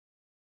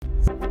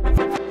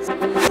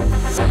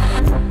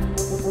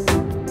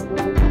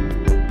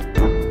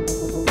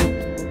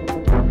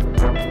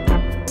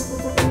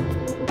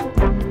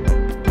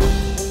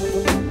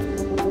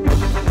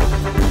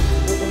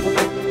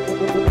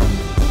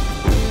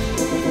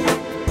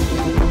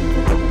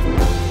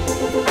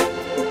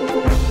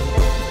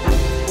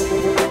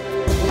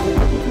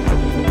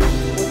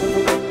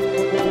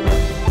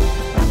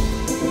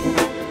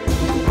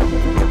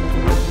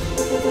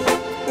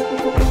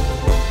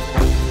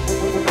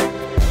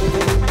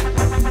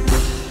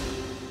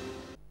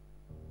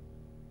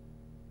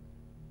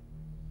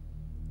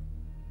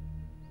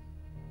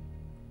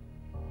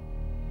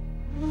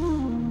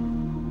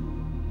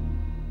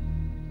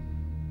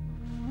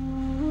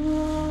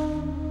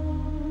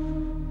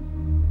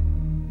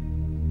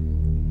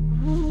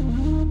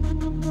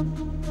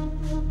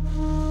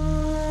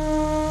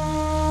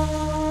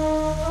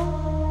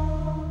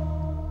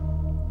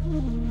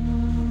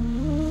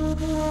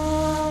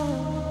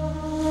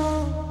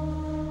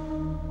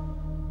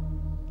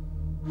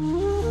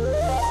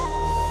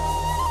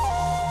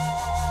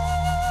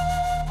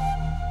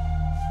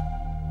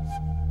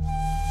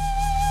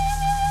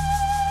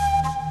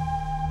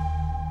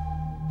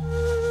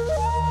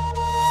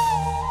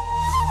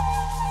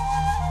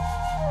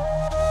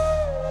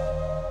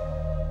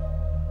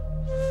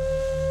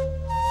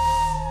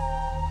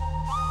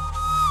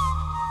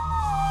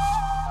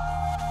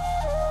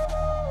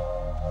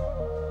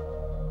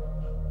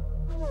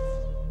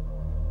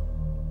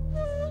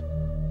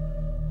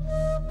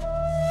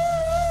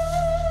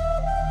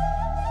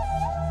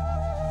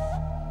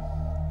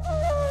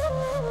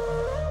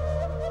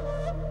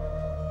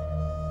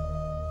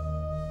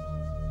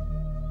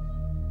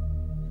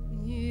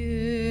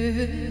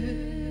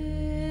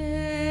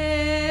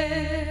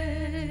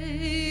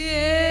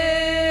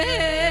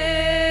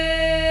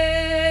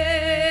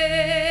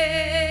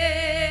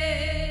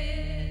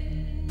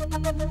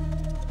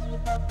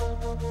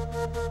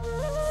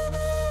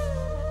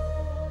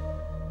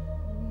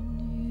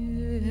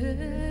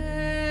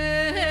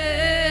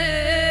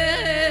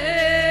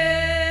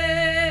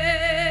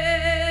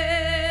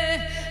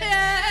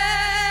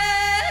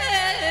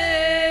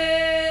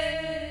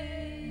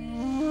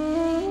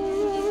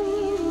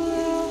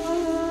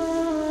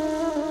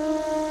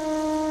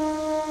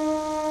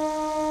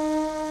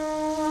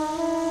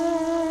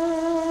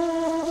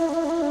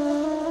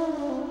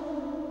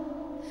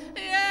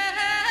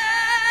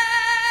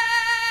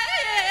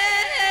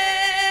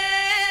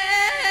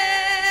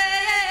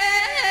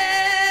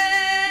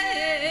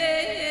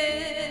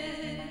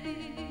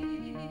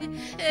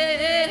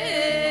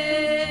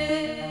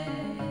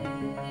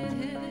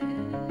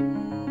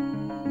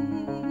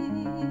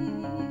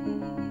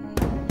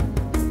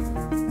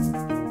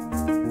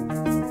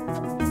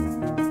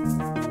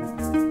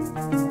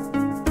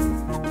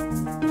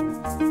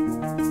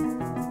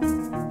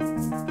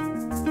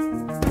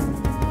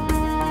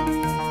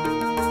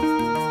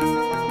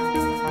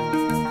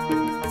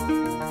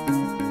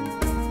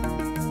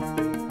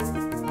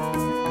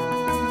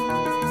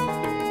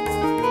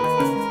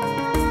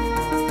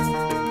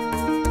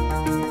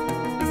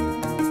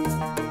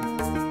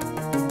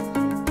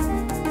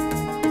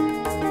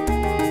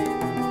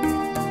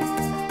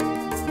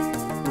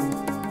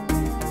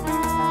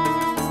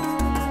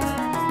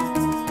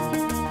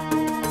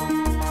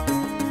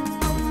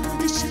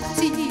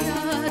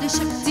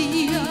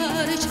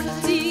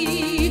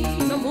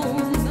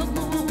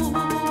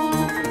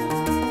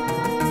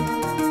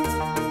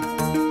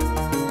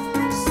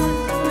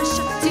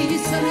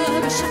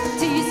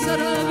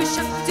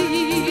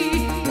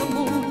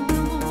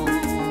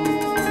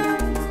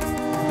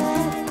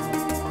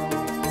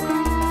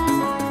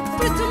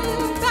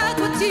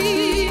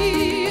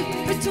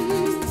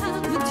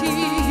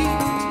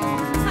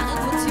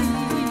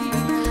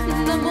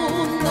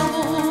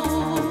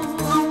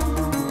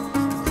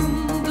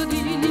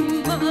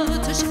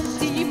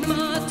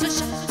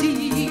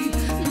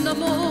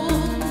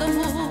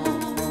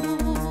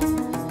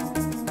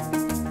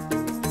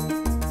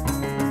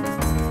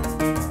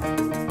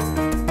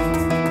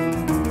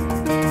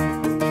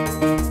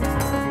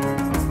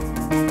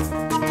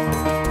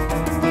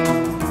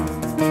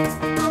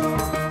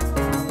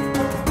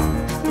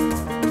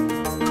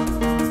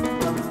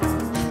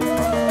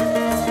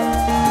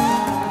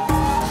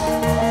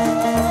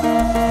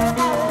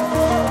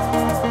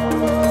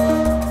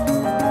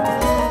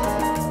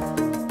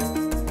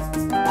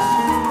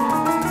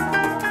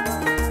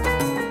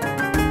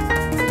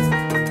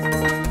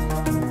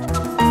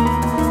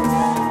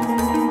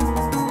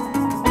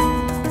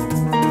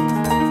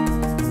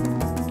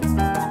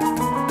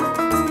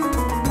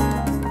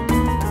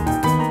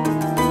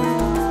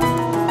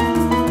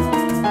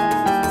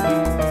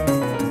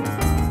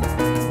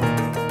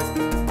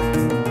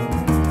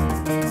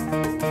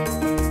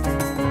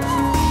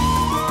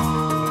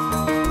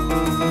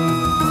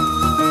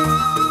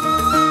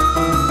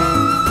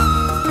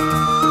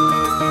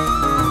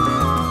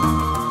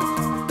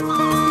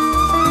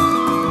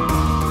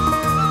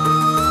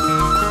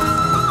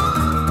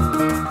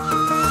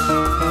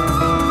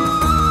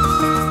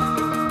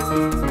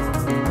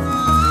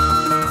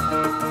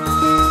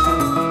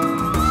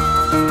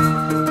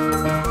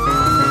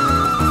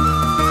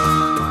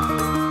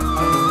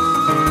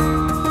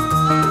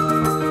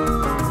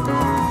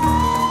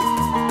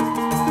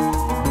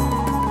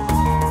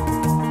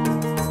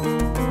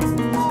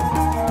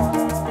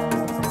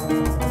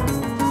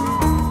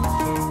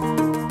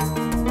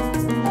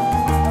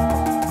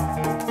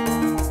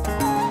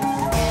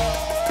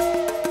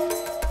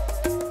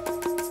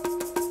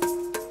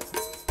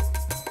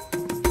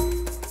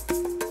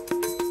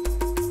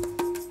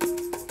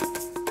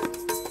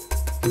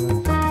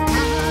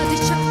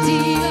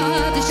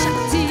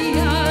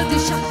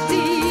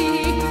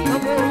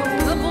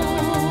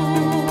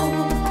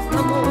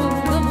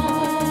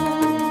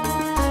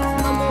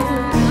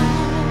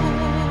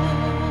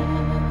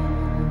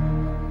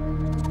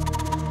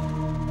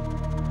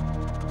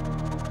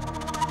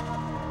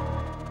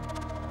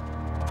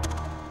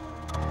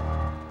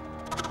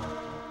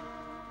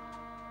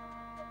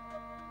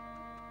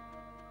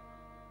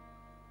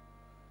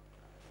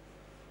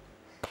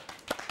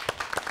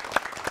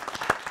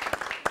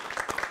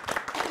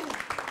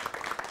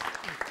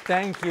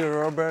Thank you,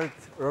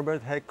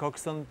 Robert Haig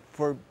Coxon,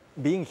 for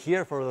being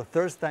here for the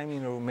first time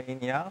in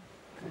Romania,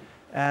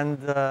 and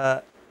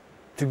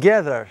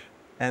together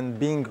and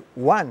being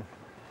one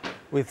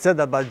with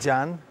Seda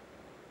Bagcan.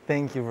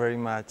 Thank you very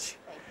much.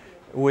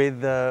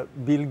 With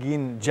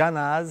Bilgin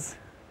Canaz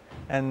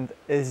and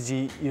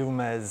SG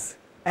Irmez.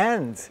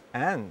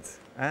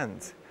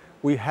 And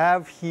we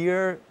have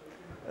here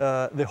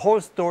the whole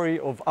story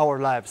of our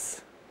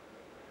lives,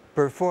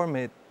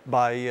 performed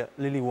by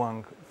Lily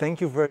Wang. Thank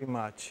you very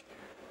much.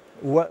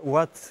 What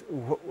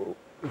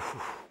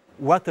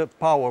a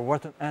power,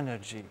 what an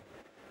energy.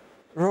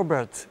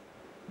 Robert,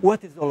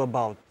 what is all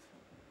about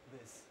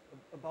this?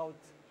 About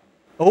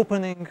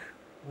opening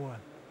what?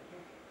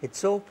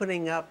 It's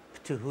opening up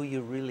to who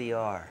you really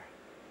are.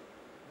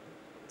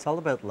 It's all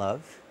about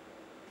love.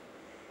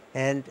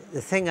 And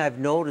the thing I've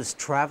noticed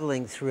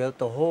traveling throughout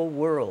the whole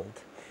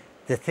world,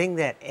 the thing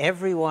that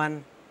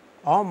everyone,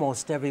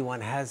 almost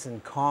everyone, has in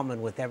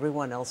common with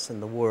everyone else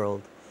in the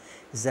world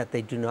is that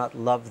they do not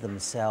love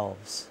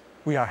themselves.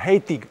 We are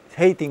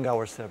hating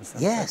ourselves.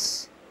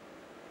 Yes.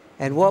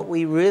 And what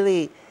we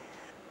really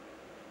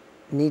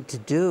need to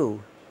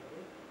do,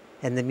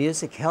 and the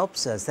music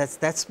helps us,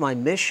 that's my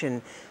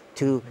mission,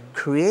 to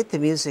create the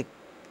music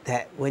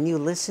that when you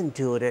listen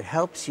to it, it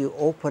helps you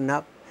open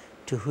up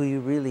to who you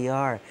really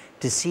are,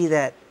 to see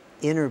that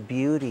inner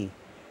beauty,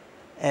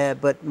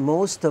 but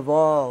most of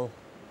all,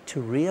 to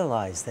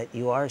realize that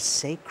you are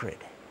sacred.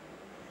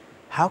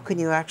 How can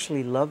you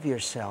actually love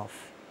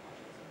yourself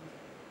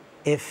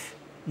if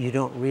you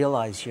don't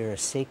realize you're a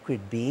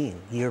sacred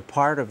being? You're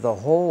part of the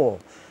whole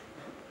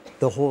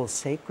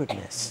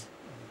sacredness.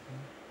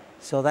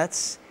 So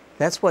that's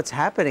what's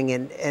happening,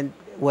 and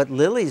what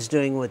Lily's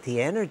doing with the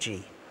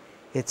energy,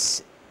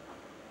 it's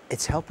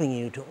helping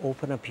you to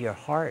open up your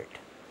heart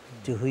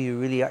to who you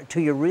really are,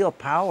 to your real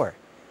power.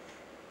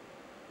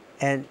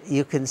 And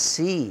you can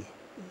see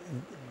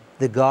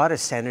the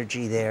goddess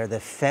energy there,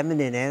 the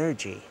feminine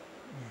energy.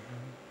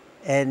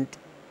 And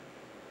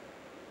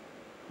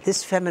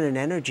this feminine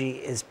energy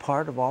is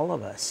part of all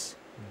of us.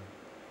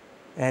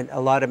 And a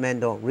lot of men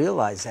don't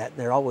realize that.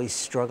 They're always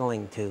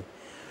struggling to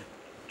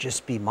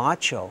just be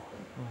macho.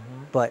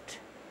 But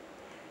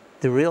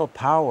the real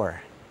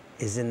power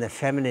is in the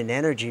feminine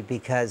energy,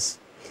 because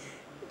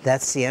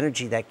that's the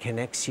energy that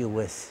connects you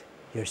with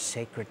your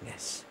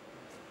sacredness.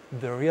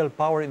 The real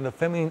power in the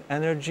feminine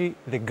energy,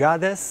 the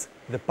goddess,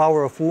 the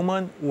power of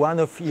woman, one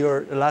of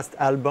your last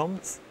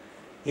albums.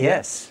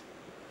 Yes.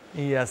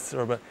 Yes,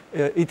 Robert.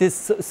 It is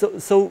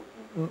so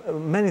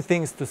many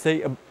things to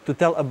say, to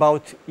tell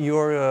about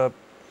your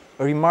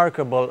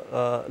remarkable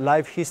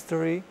life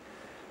history,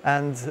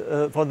 and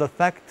for the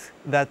fact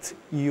that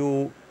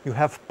you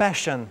have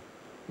passion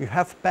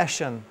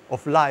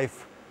of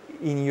life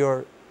in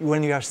your,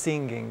 when you are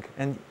singing,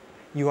 and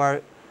you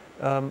are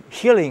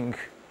healing.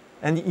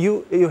 And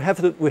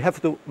we have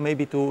to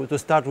maybe to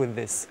start with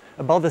this,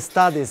 about the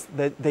studies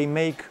that they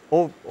make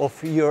of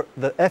the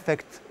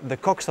effect, the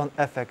Coxon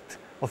effect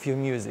of your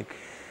music.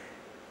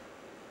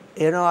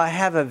 You know, I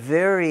have a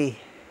very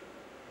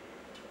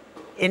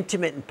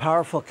intimate and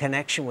powerful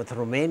connection with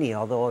Romania,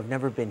 although I've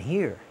never been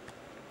here.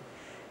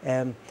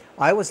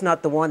 I was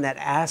not the one that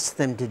asked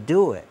them to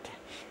do it,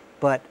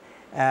 but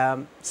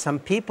some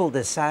people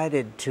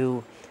decided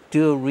to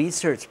do a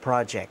research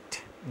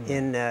project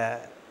in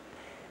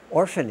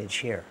orphanage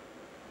here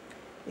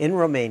in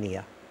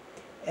Romania.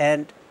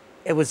 And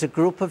it was a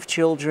group of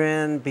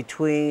children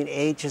between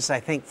ages, I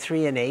think,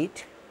 3 and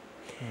 8.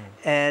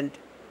 And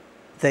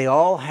they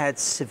all had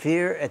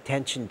severe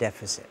attention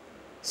deficit.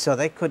 So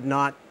they could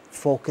not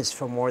focus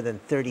for more than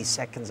 30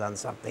 seconds on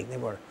something. They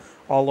were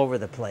all over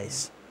the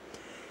place.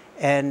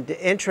 And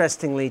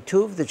interestingly,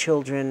 2 of the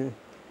children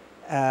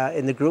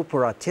in the group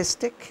were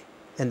autistic,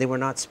 and they were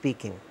not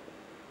speaking.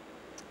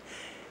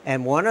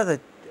 And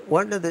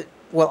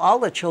well, all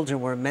the children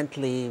were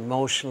mentally,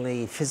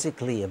 emotionally,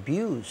 physically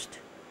abused.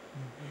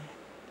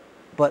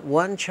 But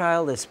one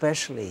child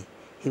especially,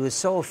 he was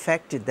so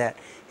affected that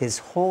his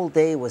whole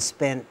day was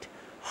spent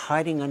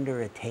hiding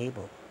under a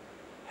table.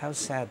 How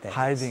sad that is.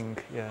 Hiding,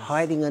 yes.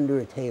 Hiding under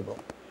a table.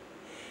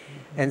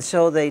 And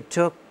so they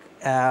took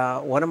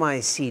one of my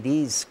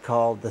CDs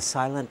called The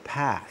Silent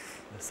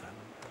Path. The Silent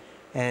Path.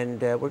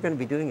 And we're going to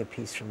be doing a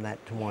piece from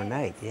that tomorrow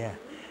night, yeah.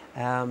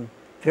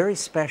 Very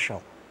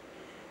special.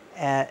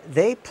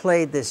 They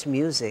played this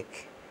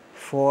music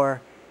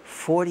for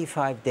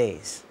 45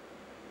 days,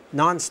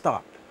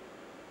 non-stop,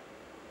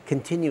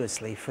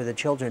 continuously for the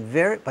children,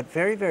 but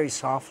very, very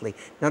softly,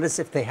 not as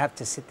if they have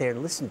to sit there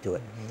and listen to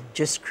it,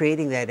 just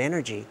creating that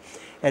energy.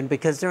 And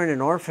because they're in an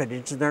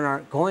orphanage, they're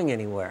not going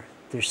anywhere.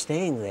 They're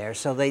staying there,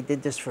 so they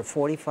did this for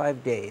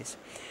 45 days.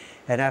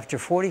 And after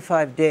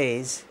 45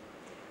 days,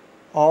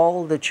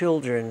 all the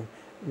children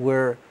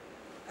were,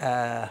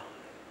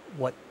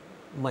 what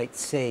might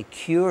say,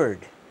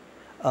 cured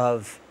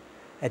of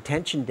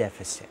attention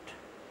deficit.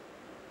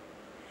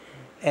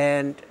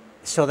 And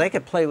so they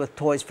could play with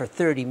toys for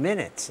 30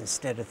 minutes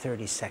instead of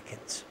 30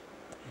 seconds.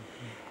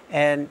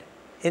 And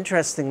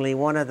interestingly,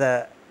 one of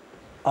the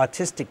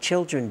autistic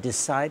children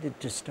decided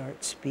to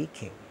start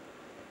speaking.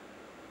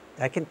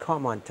 I can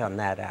comment on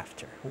that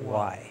after. Wow.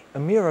 Why? A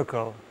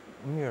miracle.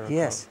 A miracle.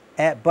 Yes,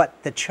 but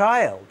the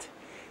child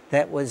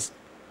that was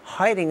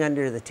hiding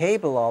under the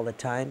table all the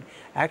time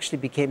actually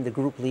became the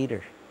group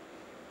leader.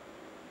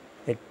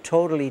 It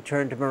totally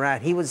turned him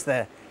around. He was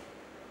the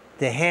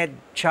head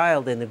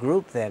child in the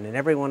group then, and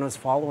everyone was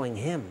following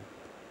him.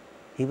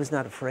 He was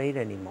not afraid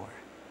anymore.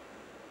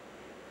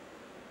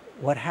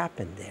 What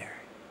happened there?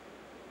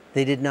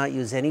 They did not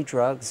use any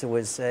drugs. There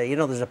was, you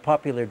know, there's a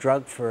popular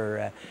drug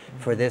for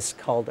this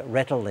called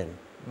Ritalin.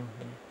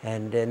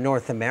 And in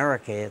North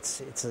America,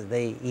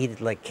 they eat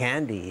it like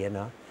candy, you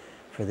know,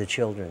 for the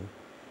children.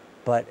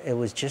 But it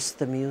was just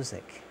the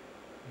music.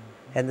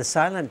 And the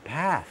silent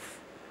path.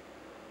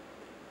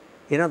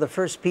 You know, the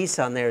first piece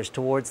on there is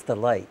Towards the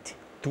Light.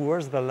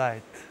 Towards the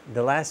light.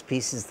 The last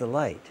piece is the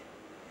light.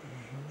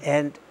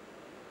 And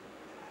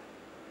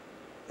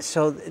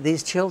so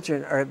these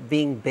children are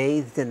being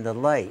bathed in the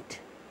light,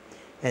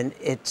 and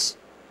it's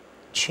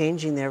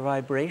changing their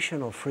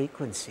vibrational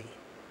frequency.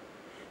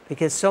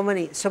 Because so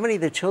many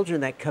of the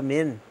children that come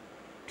in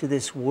to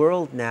this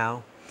world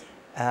now,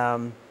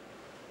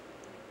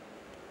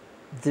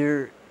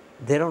 they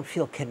don't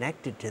feel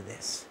connected to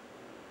this.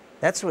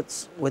 That's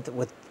what's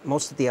with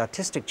most of the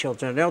autistic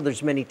children. I know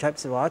there's many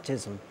types of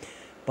autism,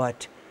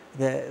 but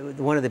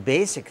one of the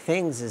basic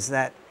things is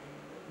that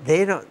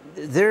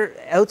they're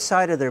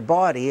outside of their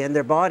body, and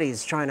their body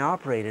is trying to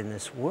operate in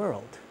this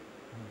world.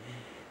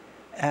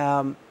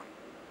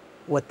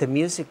 What the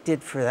music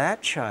did for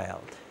that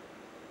child,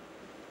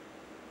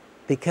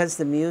 because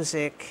the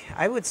music,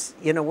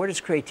 you know, where does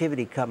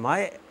creativity come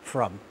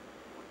from?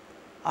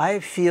 I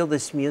feel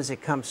this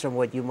music comes from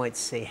what you might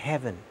say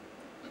heaven.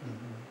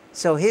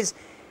 So his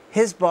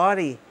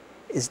body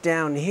is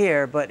down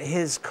here, but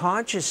his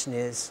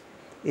consciousness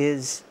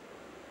is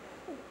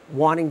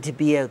wanting to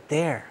be out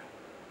there,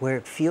 where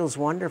it feels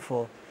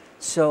wonderful.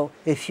 So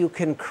if you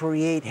can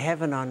create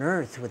heaven on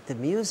earth with the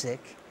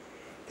music,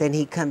 then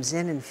he comes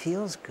in and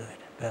feels good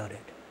about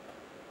it.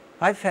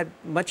 I've had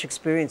much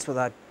experience with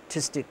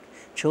autistic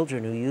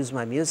children who use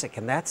my music,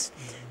 and that's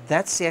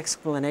the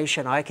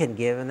explanation I can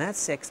give, and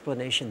that's the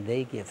explanation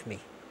they give me.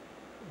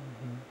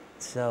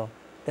 So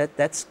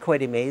that's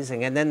quite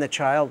amazing. And then the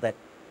child that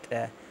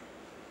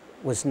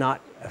was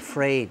not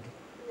afraid,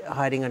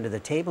 hiding under the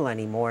table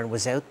anymore, and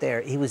was out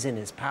there, he was in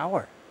his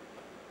power.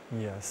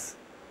 Yes.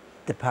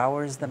 The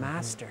power is the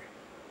master.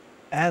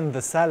 And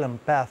the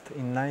Silent Path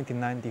in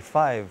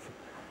 1995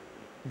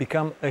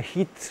 became a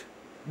hit,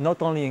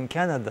 not only in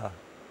Canada,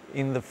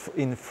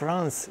 in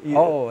France.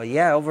 Oh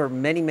yeah, over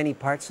many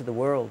parts of the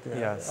world.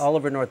 Yes. All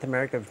over North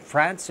America.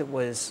 France, it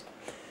was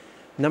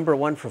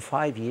 #1 for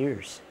 5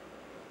 years.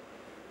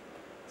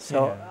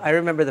 So Yeah. I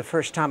remember the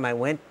first time I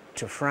went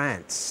to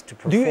France to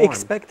perform. Do you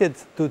expect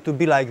it to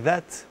be like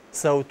that?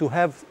 So to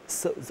have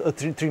a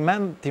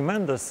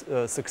tremendous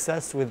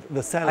success with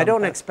the Silent Path? I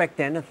don't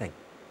expect anything.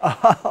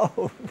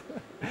 Oh,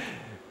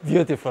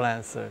 beautiful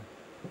answer.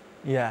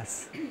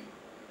 Yes.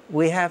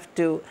 We have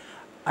to,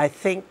 I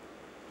think,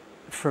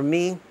 for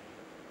me,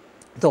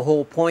 the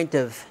whole point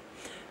of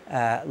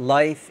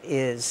life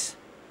is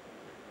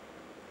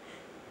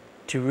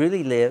to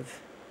really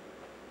live.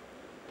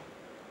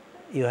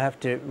 You have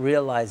to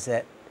realize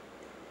that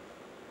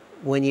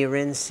when you're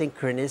in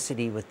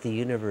synchronicity with the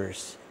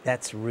universe,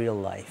 that's real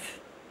life.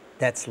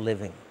 That's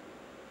living.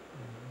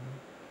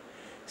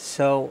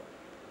 So,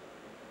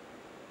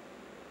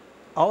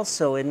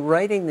 also in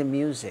writing the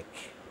music,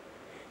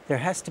 there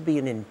has to be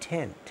an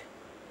intent.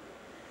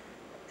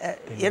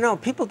 You know,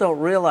 people don't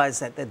realize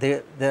that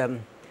the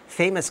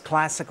famous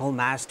classical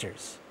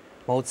masters,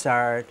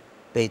 Mozart,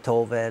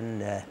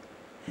 Beethoven,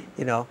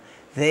 you know,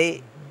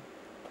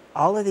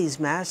 all of these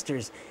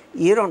masters,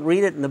 you don't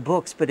read it in the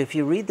books, but if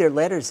you read their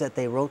letters that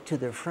they wrote to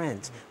their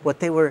friends, what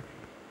they were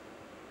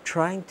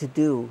trying to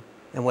do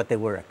and what they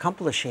were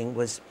accomplishing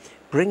was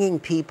bringing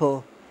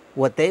people,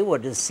 what they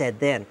would have said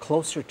then,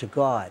 closer to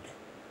God.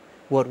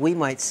 What we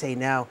might say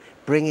now,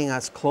 bringing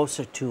us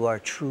closer to our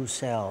true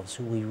selves,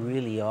 who we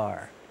really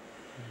are.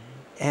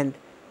 And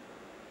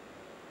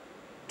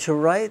to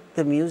write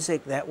the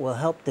music that will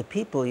help the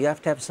people, you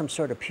have to have some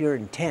sort of pure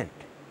intent.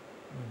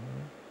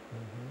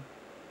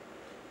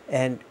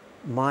 And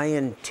my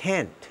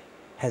intent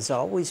has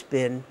always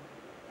been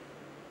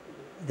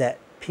that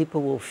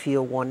people will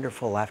feel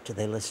wonderful after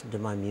they listen to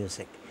my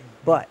music,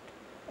 but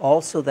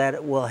also that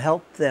it will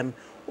help them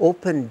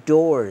open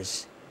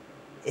doors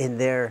in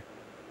their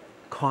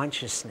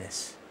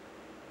consciousness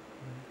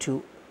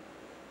to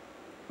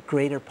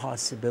greater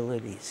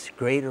possibilities,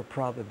 greater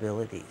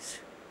probabilities.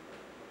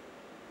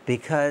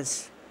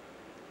 Because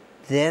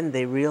then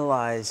they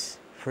realize,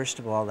 first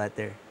of all, that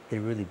they're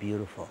really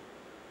beautiful.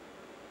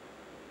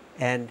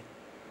 And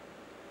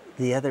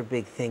the other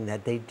big thing,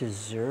 that they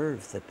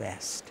deserve the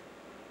best.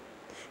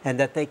 And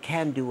that they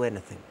can do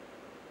anything.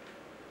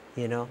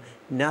 You know,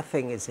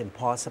 nothing is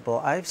impossible.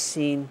 I've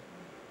seen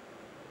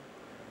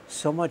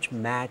so much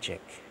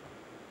magic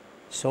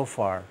so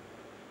far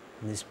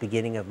in this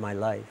beginning of my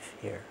life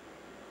here.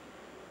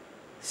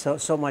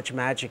 so much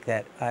magic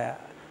that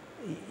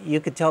you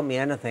could tell me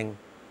anything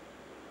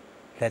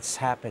that's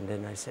happened,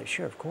 and I said,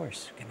 sure, of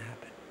course, it can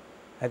happen.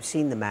 I've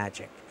seen the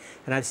magic,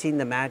 and I've seen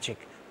the magic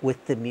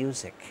with the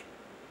music,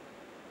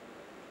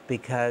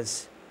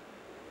 because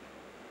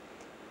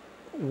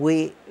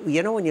you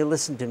know, when you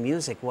listen to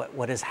music,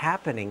 what is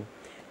happening,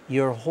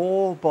 your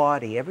whole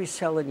body, every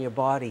cell in your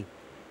body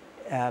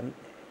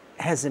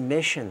has a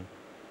mission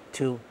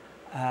to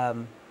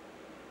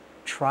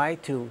try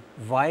to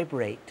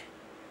vibrate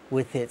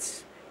with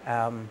its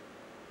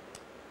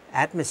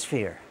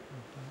atmosphere,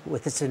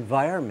 with its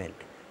environment.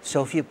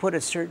 So if you put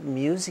a certain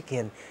music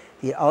in,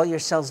 all your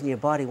cells in your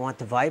body want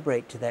to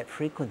vibrate to that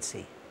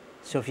frequency.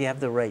 So if you have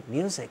the right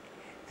music,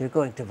 they're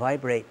going to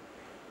vibrate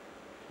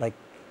like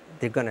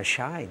they're going to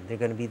shine. They're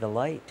going to be the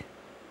light.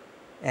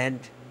 And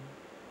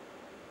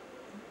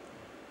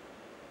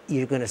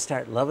you're going to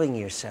start loving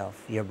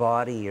yourself, your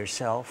body,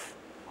 yourself,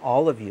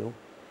 all of you,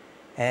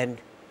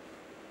 and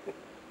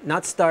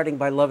not starting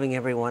by loving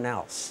everyone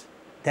else.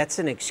 That's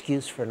an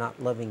excuse for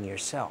not loving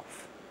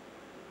yourself.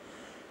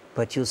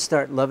 But you'll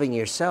start loving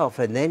yourself,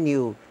 and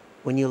then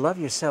when you love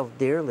yourself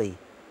dearly,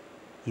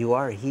 you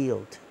are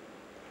healed.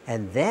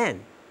 And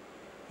then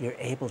you're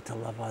able to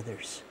love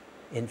others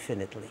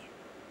infinitely,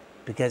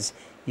 because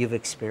you've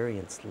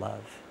experienced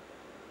love.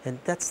 And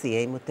that's the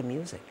aim with the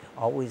music,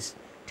 always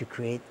to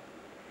create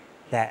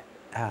that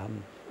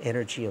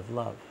energy of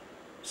love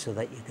so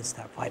that you can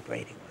start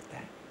vibrating with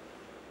that.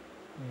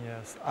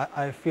 Yes,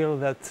 I feel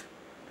that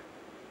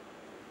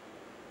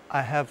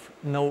I have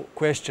no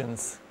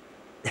questions,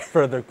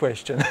 further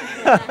question.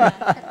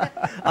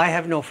 I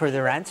have no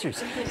further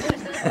answers.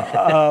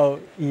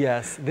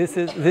 Yes, this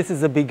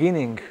is the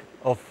beginning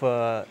of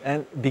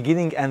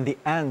beginning and the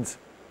end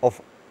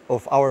of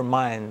our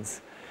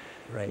minds.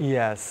 Right.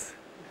 Yes,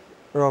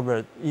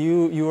 Robert,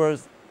 you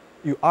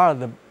are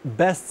the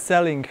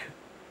best-selling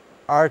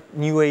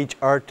New Age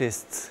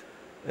artist,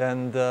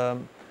 and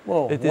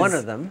well, one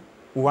of them.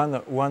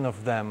 One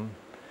of them,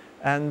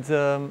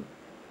 and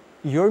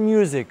your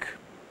music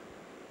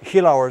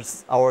heal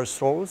our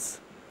souls,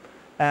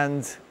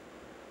 and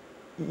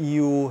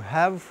you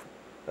have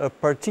a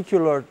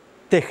particular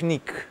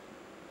technique,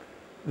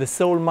 the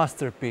soul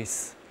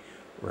masterpiece.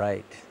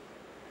 Right.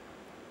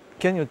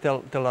 Can you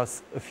tell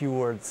us a few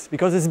words?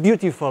 Because it's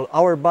beautiful.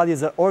 Our body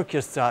is an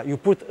orchestra. You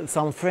put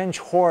some French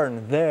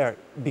horn there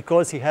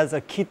because he has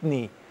a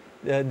kidney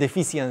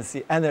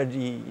deficiency,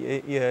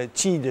 energy,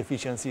 chi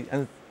deficiency.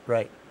 And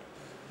right.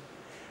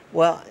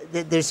 Well,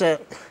 there's a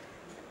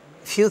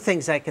few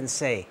things I can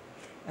say.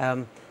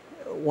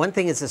 One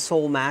thing is the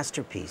soul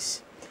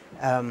masterpiece.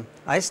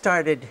 I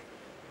started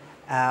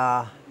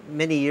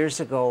many years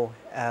ago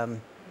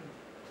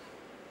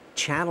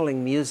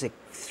channeling music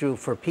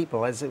for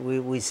people, as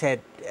we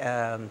said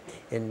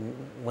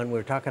when we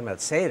were talking about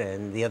Seda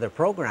in the other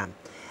program.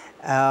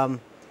 And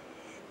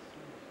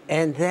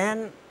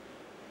then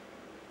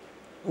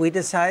we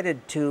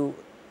decided to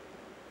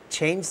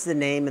change the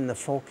name and the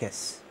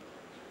focus.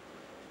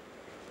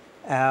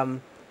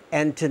 And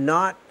to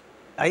not,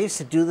 I used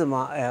to do them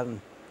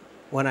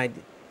when I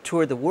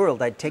toured the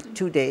world. I'd take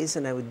 2 days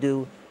and I would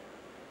do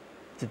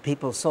the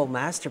people's soul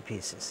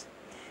masterpieces.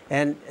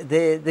 And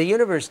the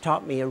universe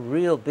taught me a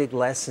real big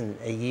lesson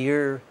a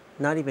year,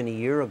 not even a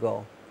year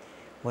ago,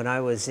 when I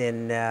was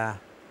in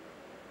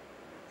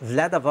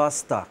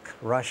Vladivostok,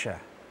 Russia.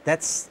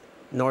 That's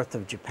north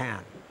of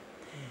Japan.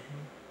 Mm-hmm.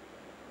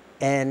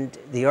 And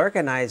the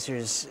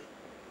organizers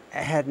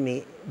had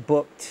me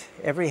booked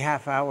every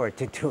half hour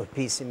to do a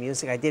piece of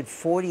music. I did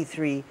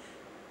 43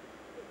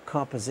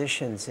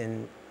 compositions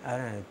in, I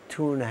don't know,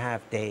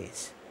 2.5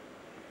 days.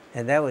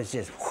 And that was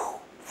just, whew.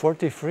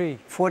 43?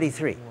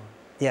 43. Wow.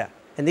 Yeah,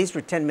 and these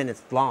were 10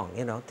 minutes long,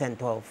 you know, 10,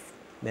 12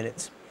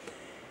 minutes.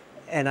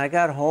 And I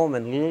got home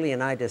and Lily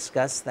and I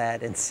discussed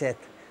that and said,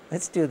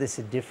 let's do this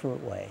a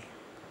different way.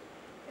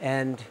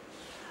 And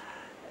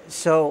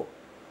so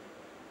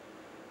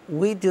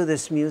we do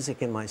this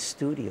music in my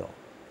studio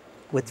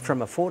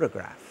from a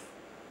photograph.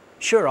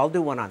 Sure, I'll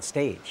do one on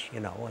stage,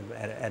 you know,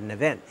 at an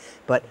event.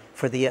 But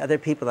for the other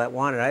people that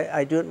want it,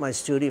 I do it in my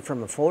studio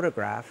from a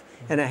photograph.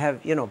 And I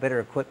have, you know,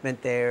 better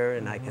equipment there,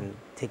 and I can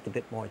take a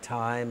bit more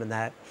time and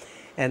that.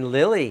 And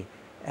Lily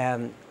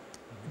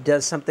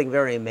does something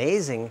very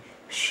amazing.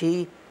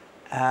 She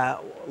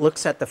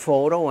looks at the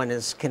photo and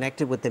is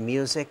connected with the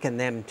music and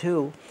them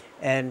too,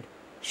 and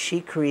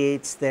she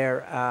creates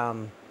their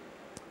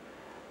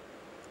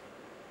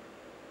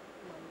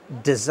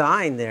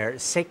design, their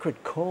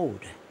sacred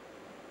code.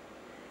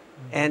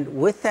 And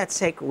with that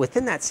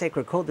within that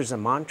sacred code, there's a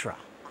mantra.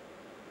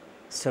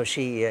 So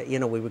she, you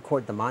know, we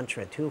record the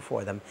mantra too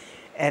for them,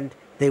 and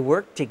they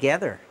work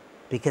together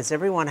because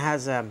everyone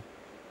has a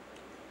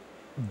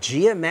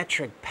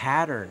geometric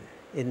pattern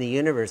in the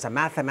universe, a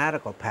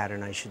mathematical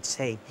pattern, I should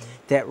say,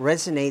 that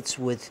resonates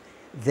with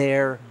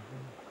their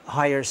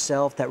higher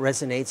self, that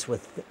resonates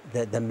with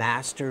the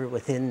master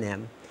within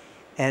them.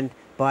 And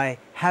by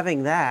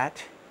having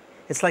that,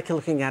 it's like you're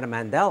looking at a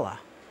mandala.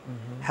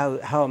 how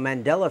a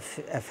mandala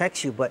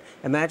affects you, but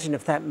imagine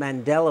if that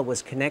mandala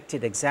was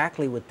connected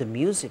exactly with the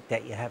music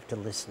that you have to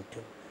listen to.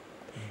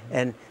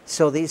 And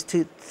so these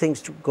two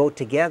things go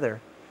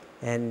together,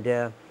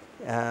 and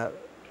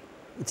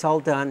it's all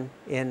done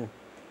in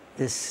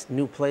this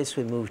new place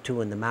we moved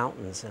to in the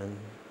mountains in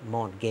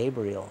Mont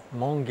Gabriel.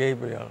 Mont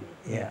Gabriel,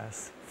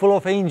 yes. Full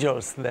of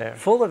angels there.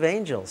 Full of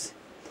angels.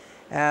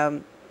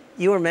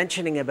 You were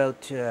mentioning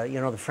about, you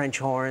know, the French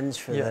horns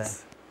for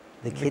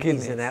the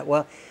kidneys and that.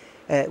 Well,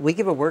 we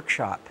give a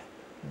workshop,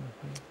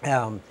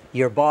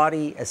 Your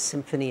Body, a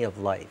Symphony of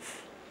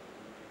Life.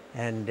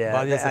 And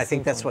I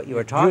think that's what you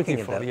were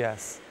talking about.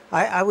 Yes.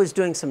 I was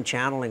doing some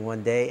channeling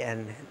one day,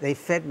 and they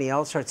fed me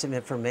all sorts of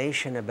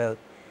information about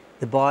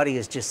the body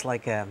is just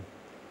like a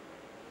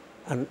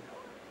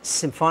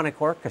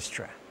symphonic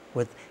orchestra.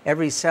 With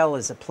every cell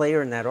is a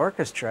player in that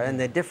orchestra, and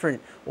the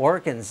different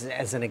organs,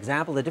 as an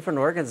example, the different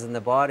organs in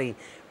the body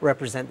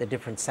represent the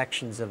different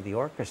sections of the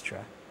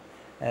orchestra.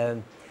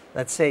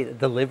 Let's say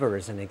the liver,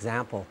 as an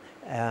example,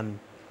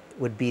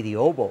 would be the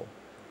oboe.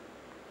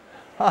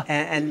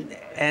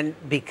 And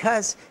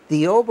because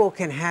the oboe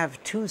can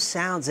have two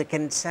sounds, it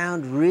can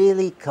sound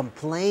really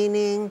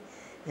complaining,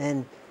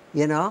 and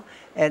you know,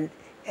 and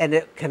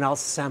it can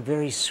also sound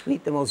very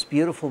sweet. The most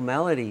beautiful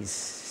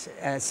melodies,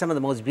 some of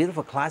the most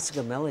beautiful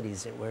classical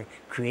melodies that were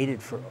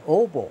created for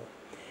oboe.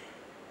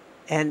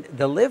 And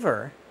the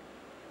liver,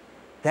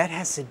 that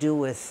has to do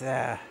with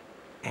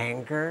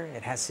anger.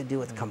 It has to do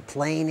with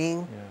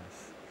complaining,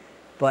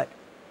 but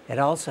it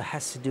also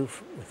has to do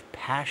with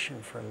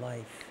passion for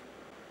life.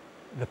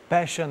 The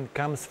passion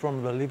comes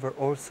from the liver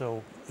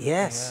also.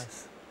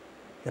 Yes.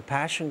 The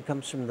passion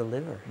comes from the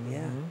liver,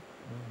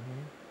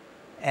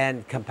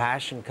 And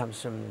compassion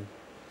comes from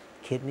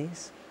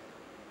kidneys.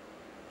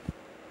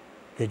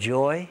 The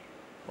joy,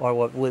 or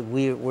what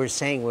we're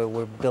saying,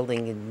 we're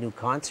building in new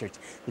concerts.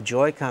 The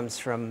joy comes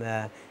from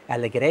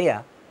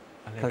Alegria,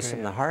 comes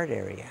from the heart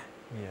area.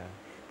 Yeah.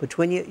 But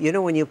when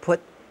when you put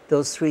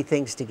those three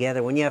things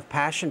together, when you have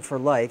passion for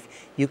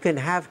life, you can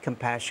have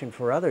compassion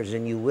for others,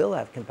 and you will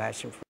have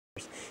compassion for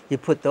others. You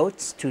put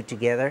those two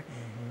together,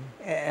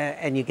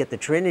 and you get the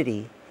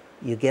Trinity,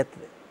 you get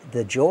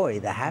the joy,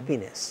 the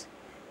happiness.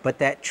 But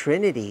that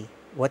Trinity,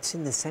 what's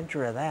in the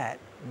center of that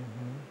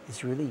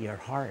is really your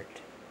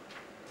heart.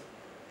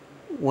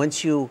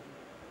 Once you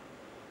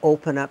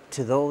open up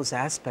to those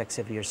aspects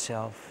of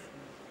yourself,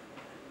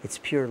 it's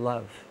pure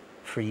love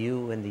for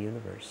you and the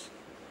universe.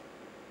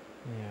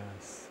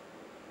 Yes,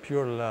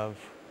 pure love.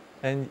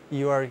 And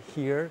you are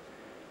here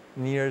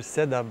near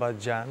Seda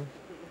Bagcan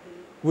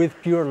with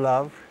pure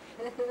love.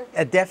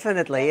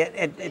 Definitely.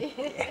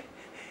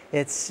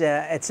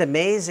 It's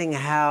amazing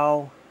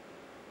how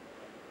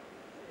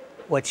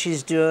what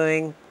she's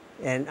doing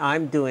and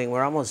I'm doing,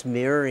 we're almost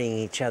mirroring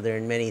each other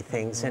in many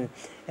things.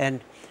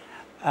 And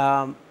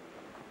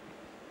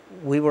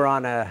we were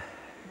on a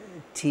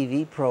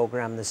TV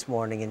program this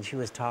morning, and she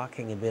was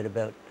talking a bit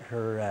about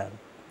her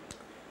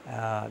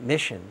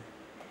mission.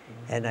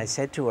 And I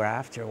said to her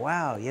after,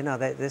 wow, you know,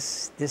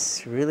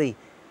 this really,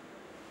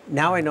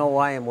 now I know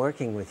why I'm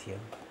working with you.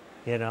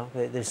 You know,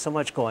 there's so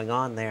much going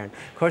on there. And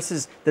of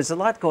course, there's a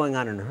lot going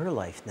on in her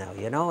life now,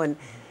 you know, and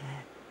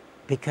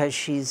because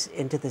she's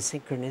into the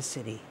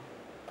synchronicity.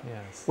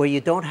 Yes. Where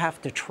you don't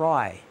have to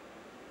try.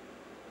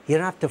 You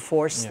don't have to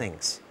force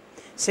things.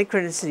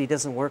 Synchronicity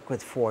doesn't work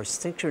with force.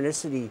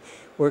 Synchronicity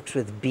works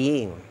with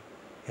being.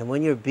 And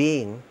when you're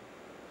being,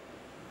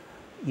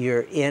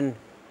 you're in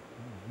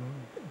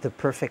the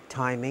perfect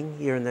timing,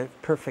 you're in the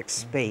perfect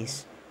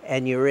space,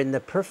 and you're in the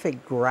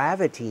perfect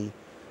gravity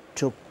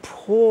to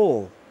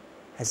pull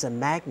as a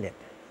magnet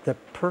the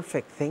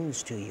perfect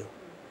things to you,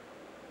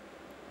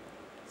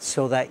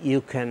 so that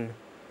you can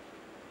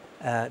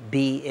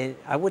be in,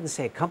 I wouldn't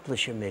say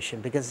accomplish your mission,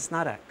 because it's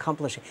not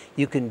accomplishing.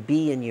 You can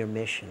be in your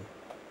mission.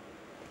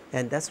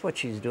 And that's what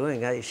she's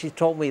doing. She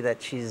told me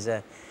that she's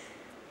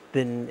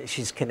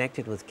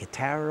connected with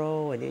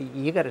Kitaro,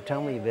 and you got to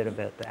tell me a bit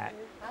about that.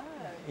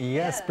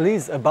 Yes,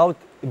 please, about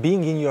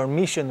being in your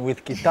mission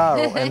with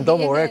Kitaro and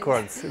Domo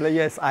Records.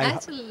 Yes,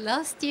 Actually,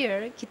 last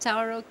year,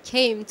 Kitaro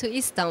came to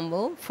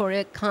Istanbul for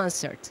a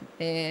concert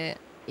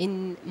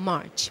in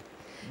March.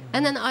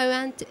 And then I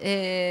went,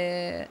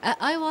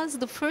 I was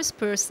the first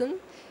person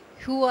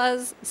who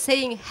was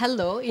saying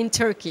hello in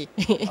Turkey.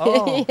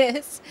 Oh.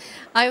 Yes.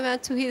 I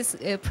went to his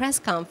press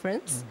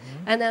conference,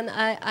 and then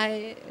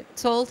I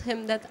told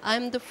him that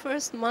I'm the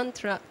first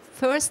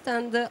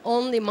and the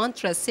only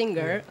mantra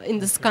singer in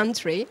this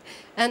country,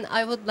 and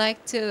I would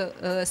like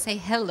to say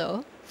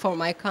hello for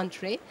my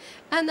country.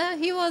 And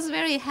he was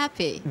very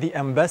happy. The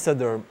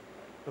ambassador.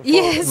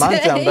 Yes,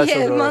 mantra ambassador.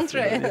 yes,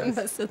 mantra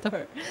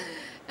ambassador.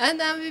 And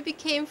then we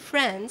became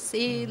friends.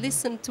 He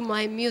listened to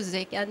my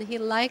music and he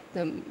liked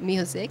the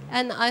music.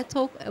 And I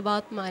talked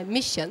about my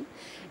mission.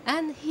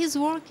 And he's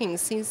working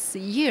since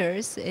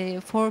years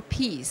for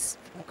peace,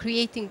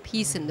 creating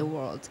peace in the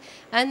world.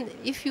 And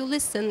if you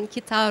listen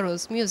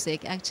Kitaro's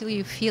music, actually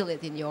you feel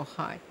it in your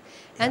heart.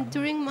 And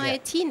during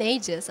my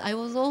teenagers, I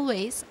was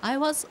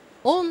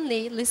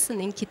only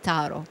listening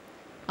Kitaro.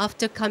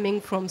 after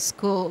coming from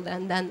school,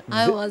 and then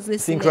I was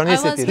listening. I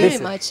Synchronicity, was very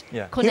listen. much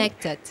Yeah.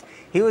 connected.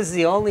 He was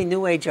the only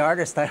New Age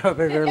artist I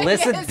ever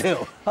listened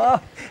to.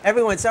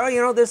 Everyone said, oh,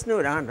 you know, this new,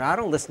 I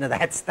don't listen to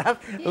that stuff.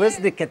 I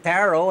listen to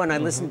Kitaro, and I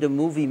listen to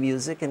movie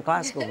music and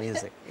classical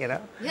music, you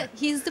know? Yeah,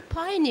 he's the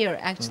pioneer,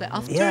 actually.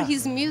 After Yeah.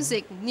 his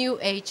music, New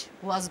Age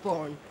was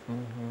born.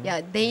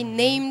 Yeah, they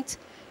named,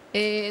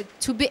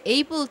 to be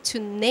able to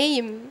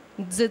name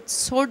the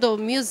sort of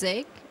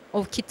music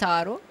of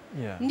Kitaro,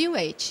 Yeah. New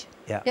Age.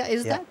 Yeah. Yeah,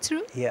 is that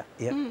true? Yeah,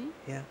 yeah,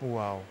 yeah.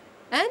 Wow.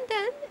 And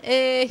then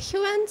he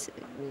went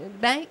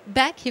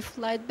back. He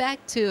flew back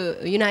to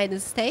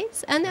United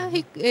States, and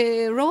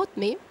he wrote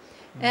me.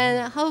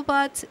 And how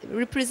about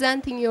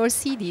representing your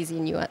CDs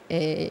in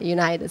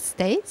United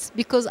States?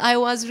 Because I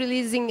was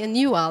releasing a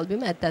new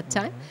album at that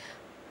time.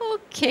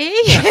 Okay.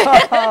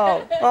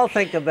 Oh, I'll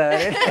think about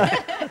it.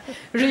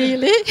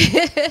 Really?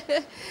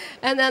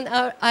 And then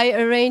I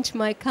arranged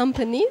my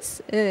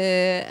companies,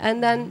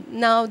 and then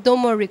now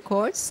Domo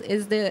Records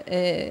is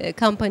the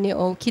company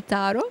of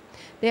Kitaro.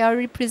 They are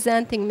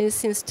representing me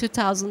since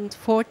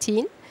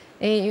 2014.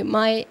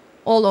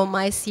 All of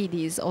my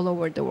CDs all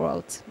over the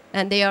world,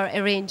 and they are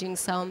arranging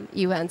some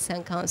events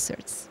and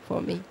concerts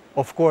for me.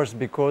 Of course,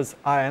 because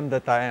I am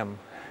that I am.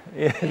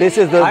 This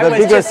is the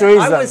biggest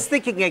reason. I was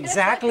thinking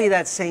exactly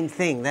that same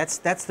thing.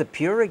 That's the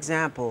pure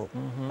example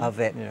of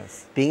it.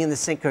 Yes. Being in the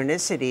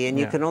synchronicity, and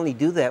you Yeah. can only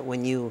do that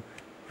when you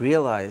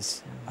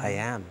realize I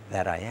am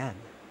that I am.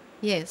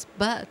 Yes,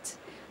 but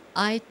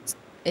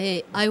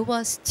I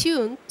was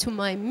tuned to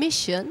my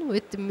mission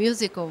with the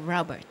music of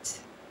Robert.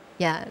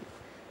 Yeah,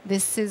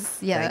 this is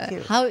Thank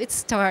you. how it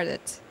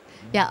started.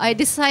 Yeah, I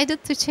decided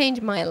to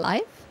change my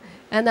life,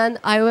 and then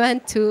I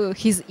went to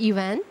his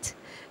event,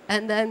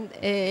 and then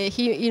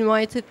he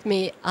invited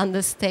me on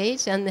the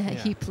stage, and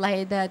he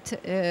played that.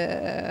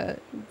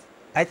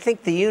 I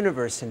think the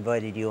universe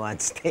invited you on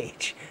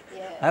stage.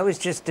 Yeah. I was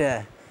just,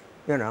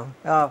 you know,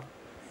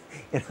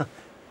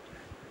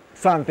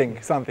 Something,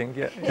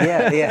 yeah.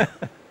 yeah, yeah.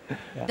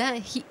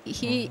 Then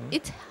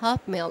it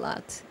helped me a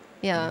lot.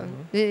 Yeah,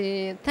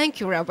 thank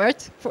you,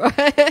 Robert. For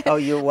Oh,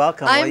 you're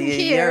welcome. I'm Well,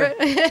 here.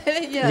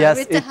 Yeah, Yes,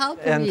 with the help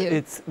of and you.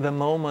 it's the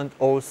moment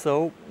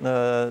also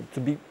to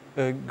be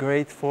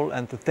grateful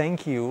and to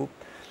thank you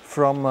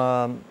from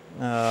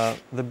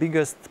the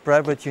biggest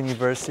private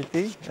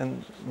university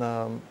and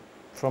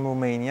from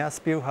Romania,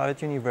 Spiru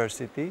Haret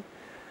University.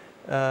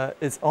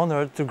 It's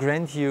honored to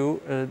grant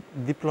you a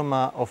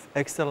diploma of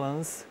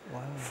excellence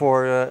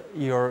for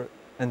your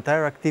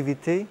entire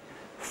activity,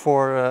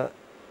 for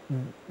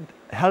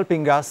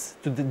helping us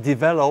to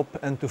develop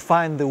and to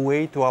find the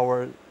way to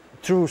our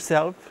true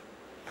self.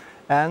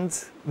 And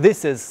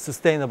this is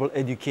sustainable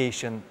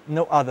education,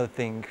 no other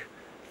thing.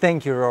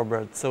 Thank you,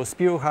 Robert. So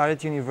Spiru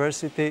Haret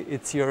University,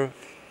 it's your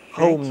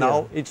home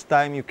now each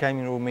time you come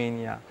in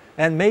Romania.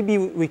 And maybe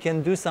we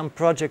can do some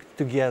project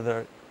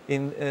together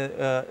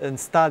in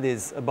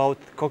studies about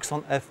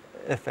Coxon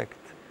effect.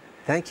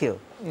 Thank you.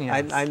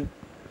 Yes. I'm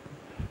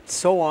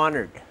so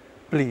honored.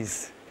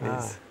 Please, please.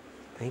 Ah,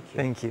 thank you.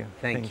 Thank you.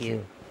 Thank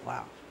you.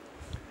 Wow.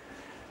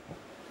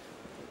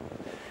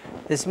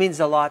 This means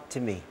a lot to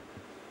me.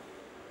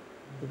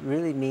 It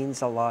really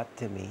means a lot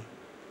to me.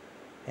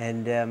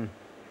 And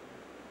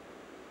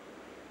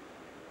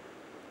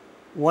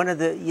one of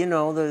the, you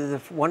know,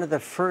 one of the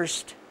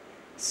first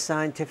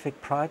scientific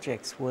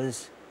projects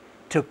was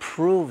to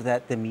prove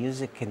that the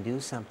music can do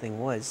something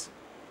was,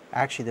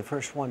 actually the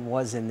first one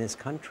was in this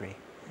country.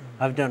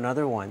 I've done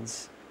other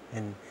ones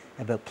and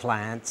about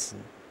plants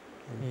and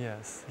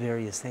Yes.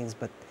 various things,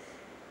 but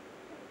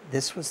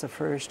this was the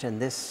first,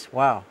 and this,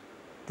 wow,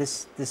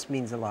 this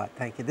means a lot.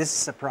 Thank you. This is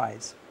a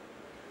surprise.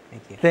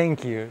 Thank you.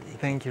 Thank you.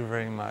 Thank you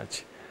very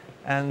much.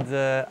 And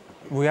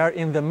we are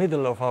in the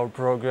middle of our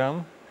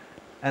program,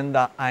 and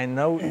I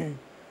know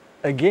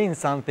again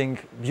something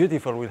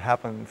beautiful will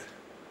happen.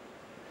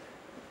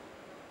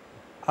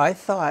 I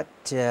thought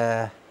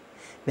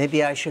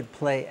maybe I should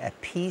play a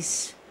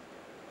piece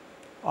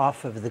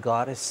off of the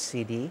Goddess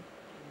CD.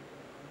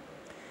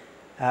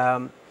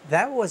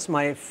 That was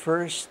my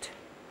first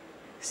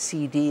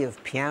CD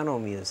of piano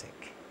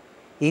music,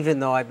 even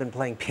though I've been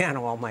playing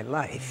piano all my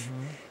life.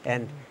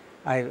 And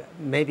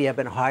maybe I've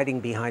been hiding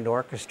behind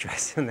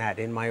orchestras and that,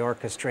 in my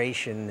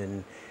orchestration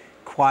and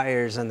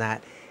choirs and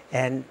that.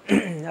 And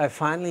I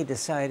finally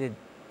decided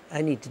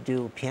I need to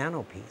do a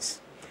piano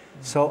piece.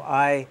 So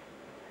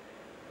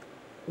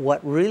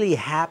what really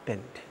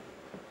happened,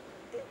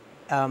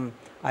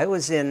 I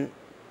was in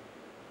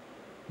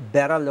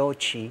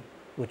Bariloche,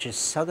 which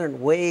is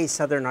way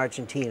southern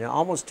Argentina,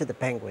 almost to the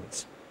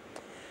Penguins.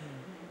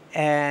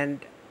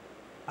 And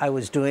I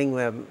was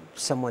doing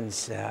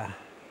someone's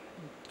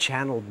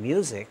channeled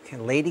music,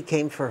 and a lady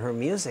came for her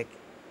music,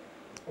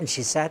 and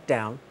she sat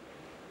down,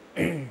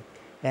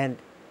 and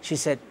she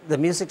said, "The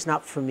music's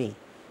not for me."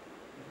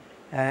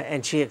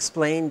 And she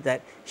explained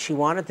that she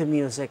wanted the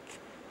music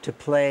to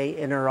play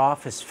in her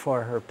office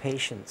for her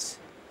patients.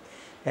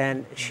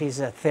 And she's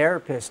a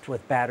therapist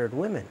with battered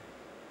women.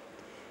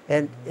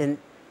 And in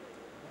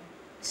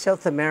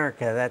South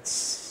America,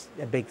 that's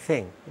a big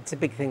thing. It's a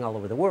big thing all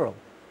over the world.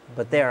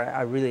 But there,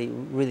 I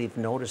really have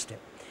noticed it.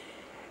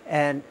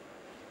 And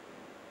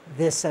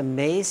this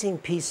amazing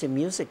piece of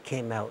music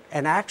came out.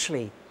 And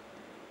actually,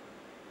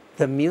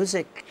 the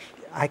music,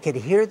 I could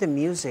hear the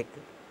music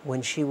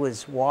when she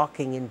was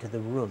walking into the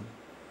room.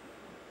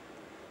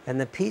 And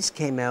the piece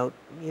came out,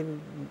 it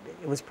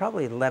was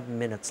probably 11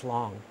 minutes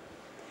long.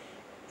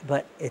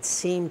 But it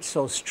seemed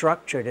so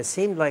structured. It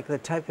seemed like the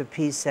type of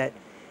piece that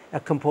a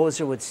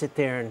composer would sit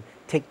there and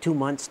take 2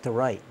 months to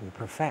write and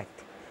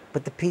perfect.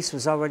 But the piece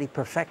was already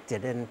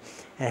perfected, and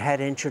it had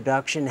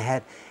introduction, it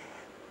had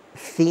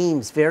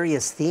themes,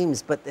 various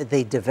themes, but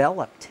they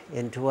developed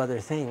into other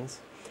things.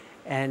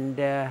 And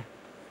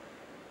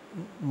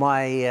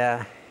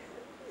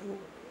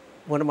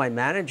one of my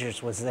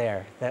managers was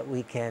there that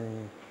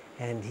weekend,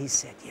 and he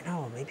said, you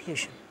know, maybe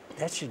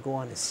that should go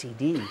on a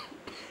CD.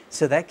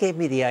 So that gave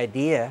me the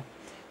idea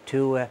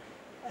to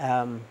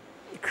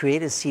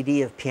create a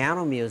CD of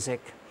piano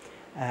music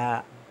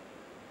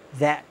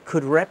that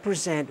could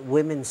represent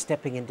women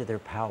stepping into their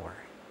power.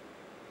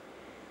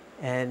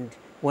 And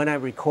when I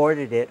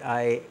recorded it,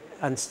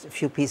 on a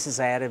few pieces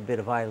I added a bit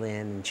of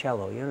violin and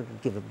cello, to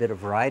give a bit of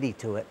variety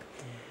to it.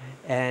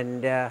 Mm-hmm.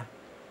 And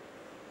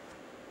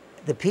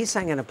the piece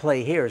I'm going to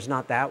play here is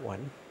not that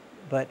one,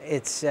 but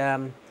it's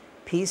a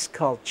piece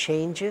called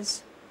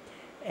Changes.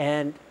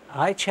 And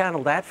I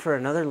channeled that for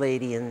another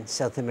lady in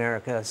South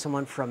America,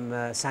 someone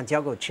from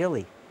Santiago,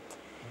 Chile.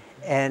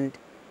 And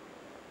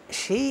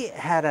she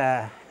had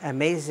an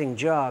amazing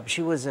job.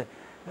 She was a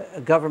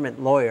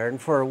government lawyer, and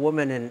for a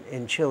woman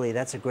in Chile,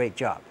 that's a great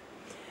job.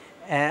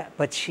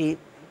 But she,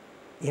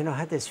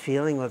 had this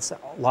feeling that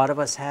a lot of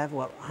us have,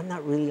 well, I'm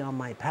not really on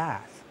my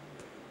path.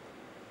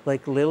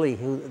 Like Lily,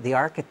 the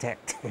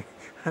architect,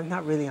 I'm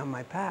not really on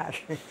my path.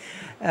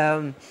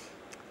 And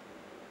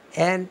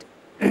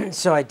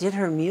so I did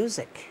her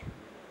music.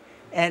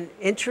 And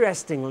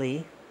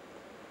interestingly,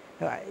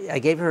 I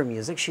gave her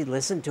music, she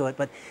listened to it,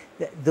 but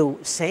the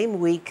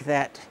same week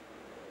that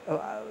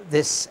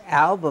this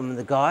album,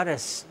 The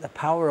Goddess, The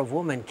Power of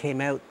Woman, came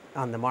out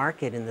on the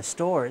market in the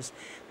stores,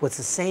 was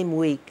the same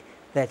week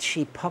that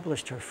she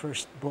published her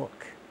first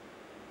book.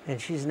 And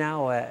she's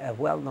now a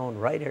well-known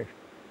writer.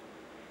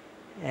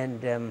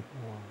 And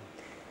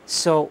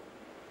so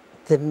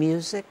the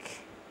music,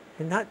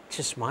 and not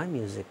just my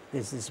music,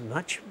 there's as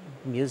much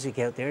music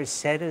out there,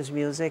 Seda's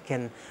music,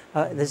 and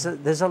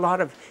there's a lot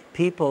of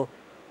people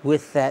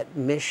with that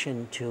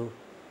mission to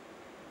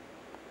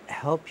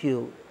help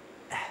you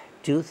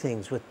do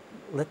things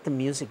let the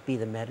music be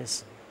the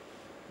medicine.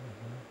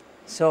 Mm-hmm.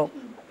 So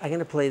I'm going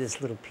to play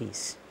this little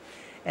piece,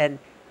 and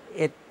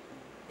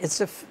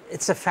it's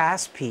a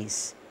fast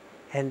piece,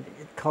 and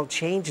it's called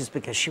Changes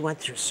because she went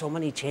through so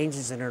many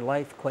changes in her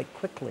life quite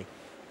quickly.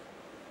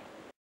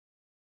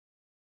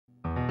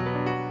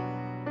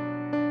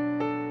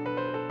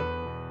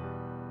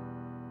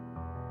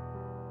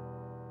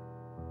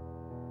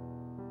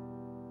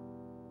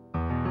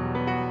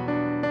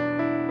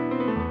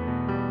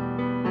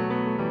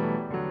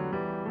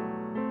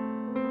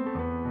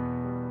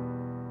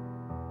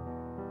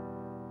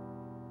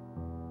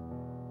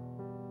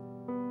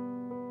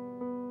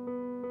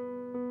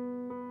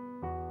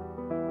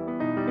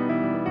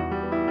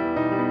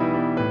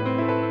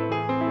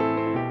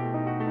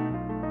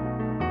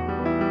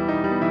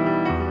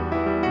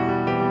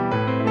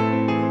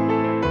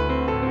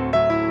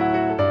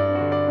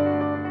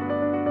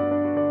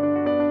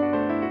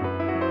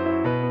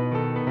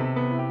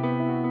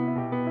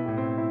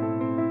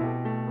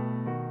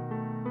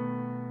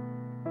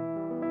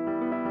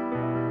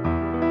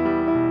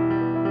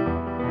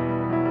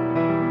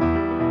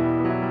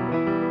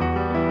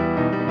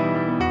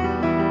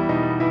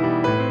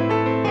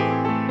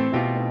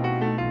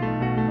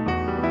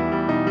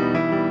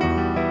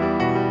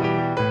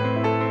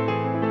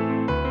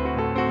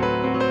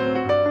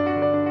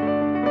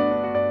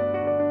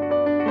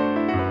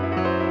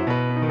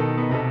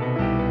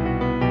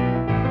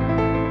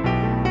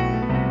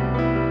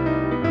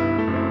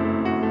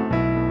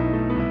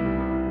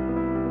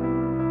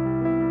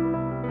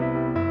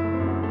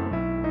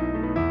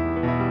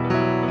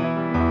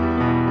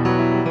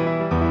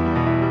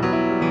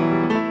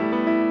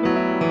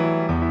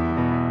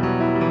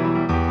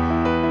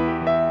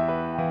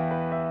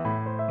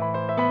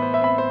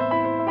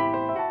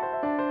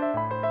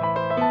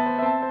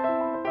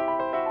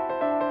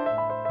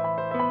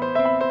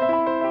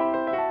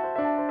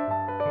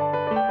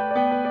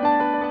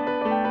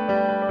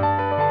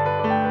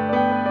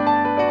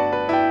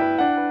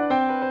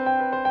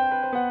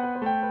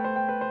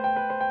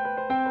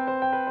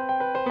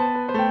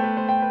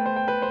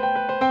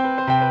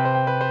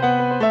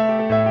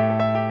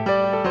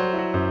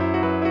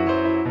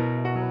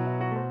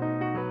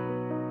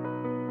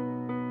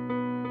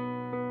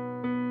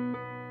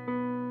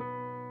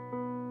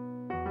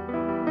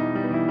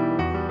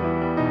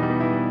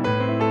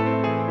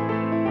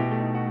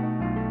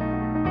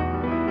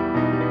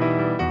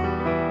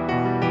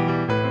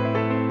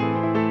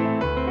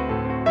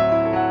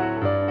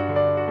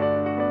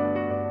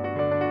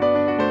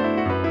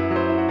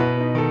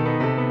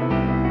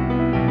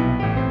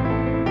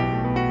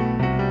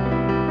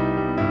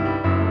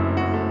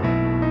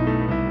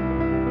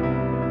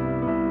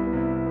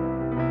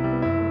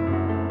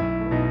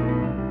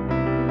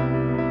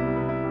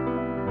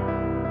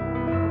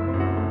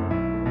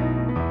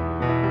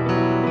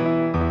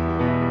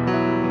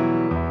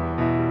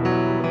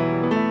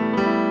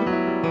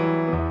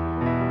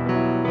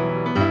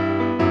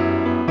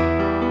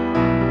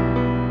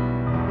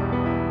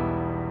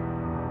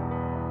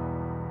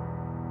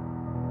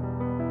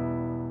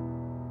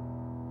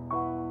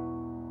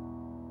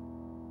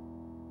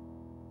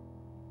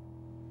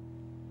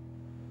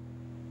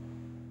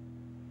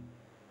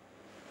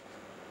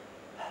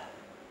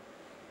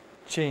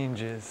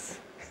 changes.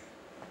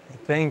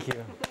 Thank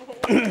you.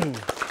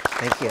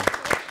 Thank you.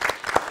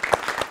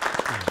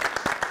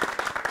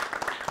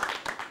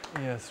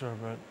 Yes,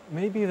 Robert.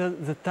 Maybe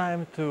the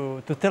time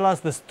to tell us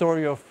the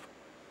story of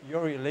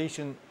your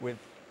relation with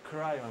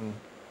crayon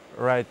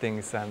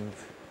writings and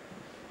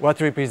what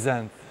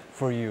represent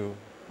for you.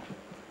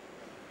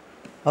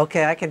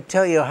 Okay, I can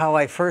tell you how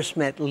I first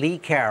met Lee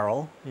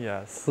Carroll,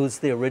 Yes. who's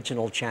the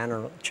original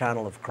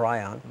channel of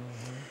Crayon.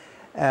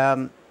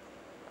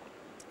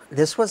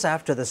 This was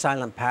after The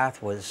Silent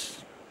Path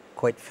was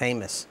quite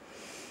famous.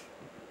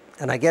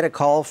 And I get a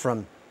call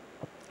from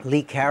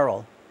Lee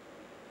Carroll,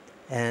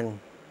 and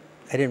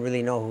I didn't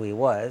really know who he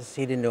was.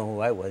 He didn't know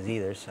who I was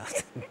either, so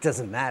it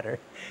doesn't matter.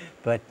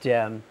 But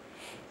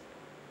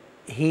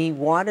he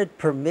wanted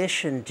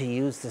permission to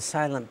use The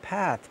Silent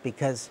Path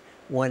because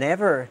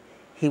whenever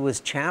he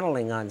was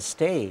channeling on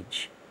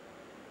stage,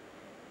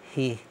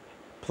 he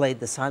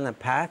played The Silent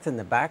Path in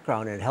the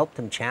background and it helped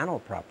him channel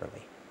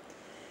properly.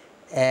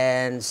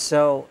 And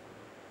so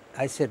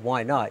I said,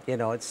 why not? You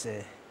know, it's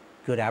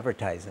good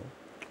advertising.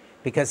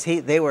 Because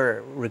they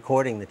were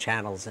recording the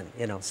channels and,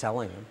 you know,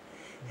 selling them.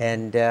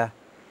 And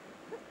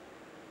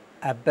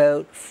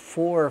about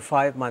 4 or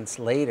 5 months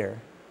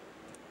later,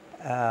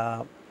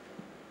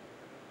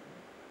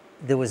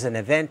 there was an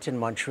event in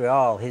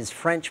Montreal. His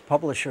French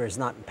publisher is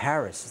not in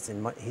Paris.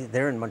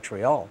 They're in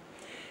Montreal.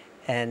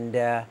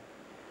 And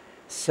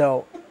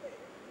so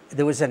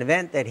there was an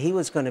event that he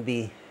was going to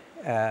be,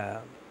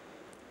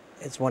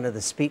 it's one of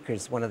the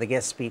speakers, one of the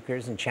guest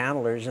speakers and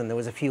channelers, and there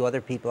was a few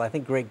other people. I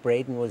think Greg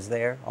Braden was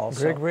there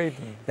also. Greg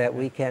Braden. That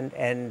weekend.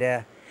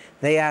 And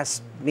they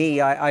asked me,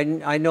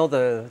 I know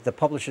the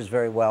publishers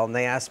very well, and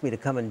they asked me to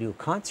come and do a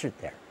concert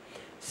there.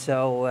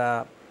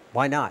 So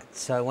why not?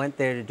 So I went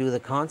there to do the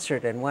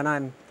concert, and when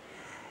I'm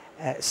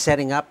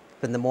setting up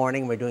in the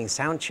morning, we're doing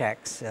sound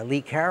checks,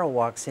 Lee Carroll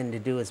walks in to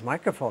do his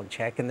microphone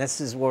check, and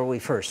this is where we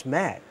first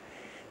met.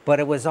 But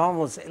it was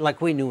almost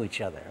like we knew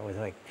each other. It was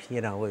like, you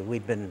know,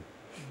 we'd been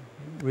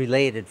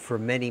related for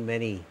many,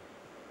 many,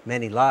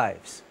 many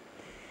lives.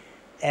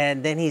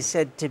 And then he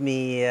said to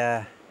me,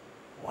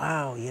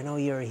 wow, you know,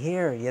 you're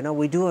here. You know,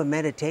 we do a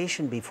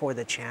meditation before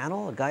the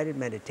channel, a guided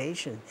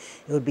meditation.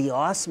 It would be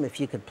awesome if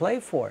you could play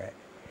for it.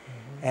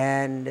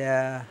 And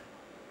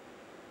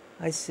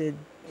I said,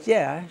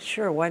 yeah,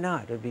 sure, why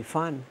not? It would be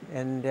fun.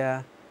 And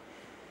then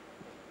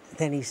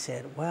he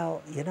said,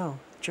 well, you know,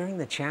 during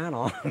the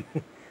channel,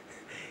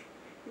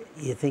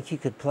 you think you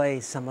could play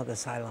some of The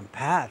Silent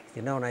Path,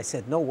 you know? And I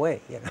said, no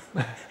way, you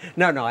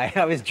know. No,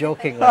 I was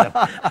joking with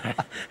him.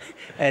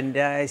 And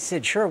I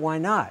said, sure, why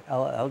not?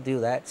 I'll do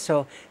that.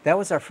 So that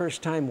was our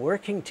first time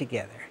working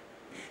together.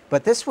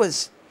 But this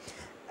was,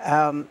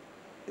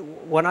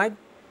 when I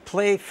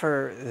play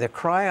for the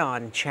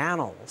Crayon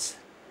channels,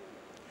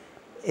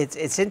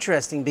 it's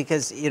interesting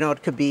because, you know,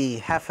 it could be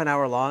half an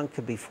hour long,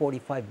 could be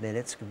 45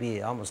 minutes, could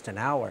be almost an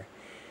hour.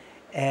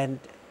 And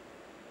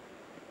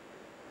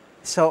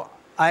so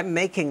I'm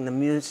making the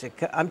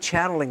music, I'm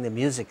channeling the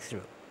music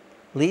through.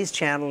 Lee's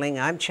channeling,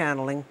 I'm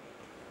channeling,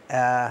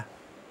 and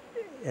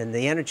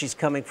the energy's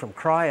coming from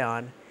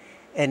Crayon.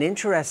 And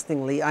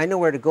interestingly, I know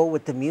where to go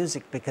with the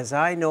music because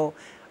I know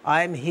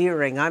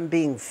I'm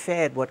being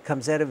fed what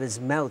comes out of his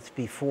mouth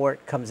before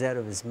it comes out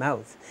of his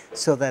mouth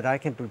so that I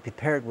can be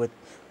prepared with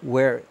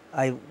where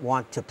I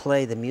want to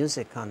play the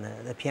music on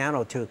the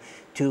piano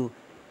to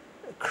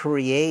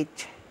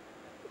create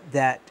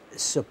that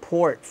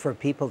support for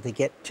people to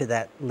get to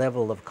that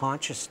level of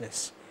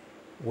consciousness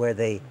where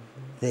they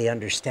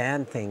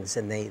understand things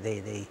and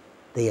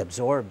they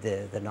absorb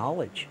the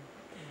knowledge.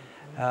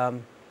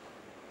 And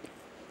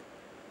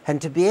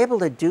to be able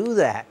to do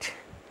that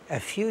a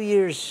few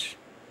years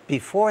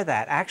before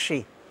that,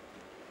 actually,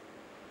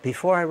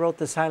 before I wrote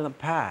The Silent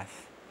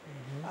Path,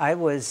 I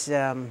went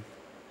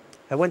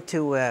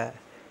to a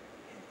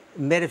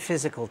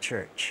metaphysical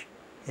church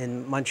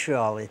in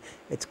Montreal.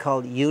 It's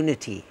called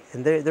Unity,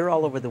 and they're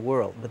all over the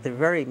world, but they're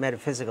very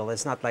metaphysical.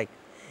 It's not like,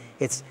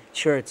 it's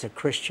a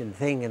Christian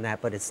thing and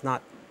that, but it's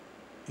not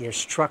your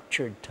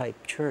structured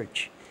type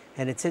church.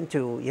 And it's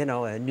into, you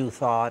know, a new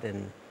thought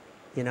and,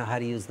 you know, how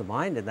to use the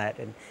mind and that.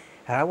 And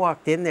I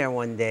walked in there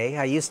one day.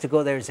 I used to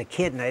go there as a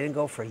kid, and I didn't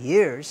go for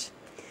years.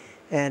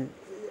 And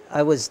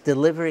I was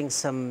delivering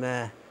some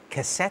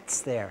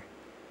cassettes there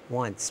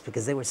once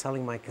because they were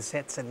selling my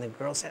cassettes, and the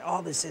girl said,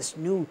 oh, there's this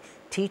new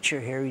teacher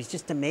here. He's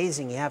just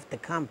amazing. You have to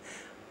come.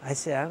 I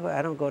said,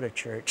 I don't go to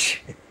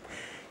church.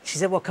 She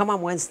said, well, come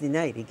on Wednesday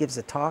night. He gives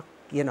a talk,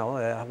 you know,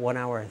 a 1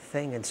 hour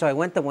thing. And so I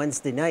went the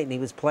Wednesday night, and he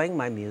was playing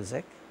my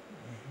music.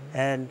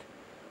 And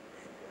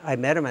I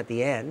met him at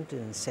the end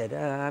and said,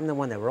 I'm the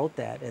one that wrote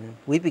that. And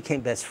we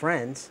became best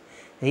friends.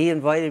 And he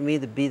invited me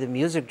to be the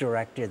music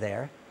director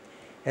there.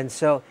 And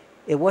so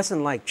it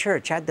wasn't like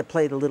church. I had to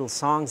play the little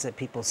songs that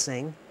people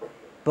sing.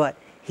 But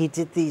he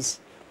did these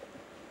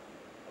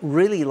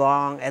really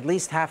long, at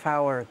least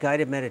half-hour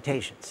guided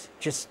meditations,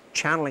 just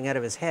channeling out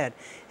of his head.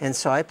 And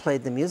so I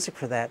played the music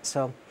for that.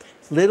 So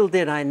little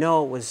did I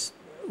know it was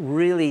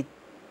really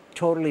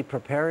totally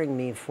preparing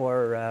me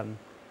for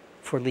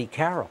Lee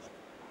Carroll.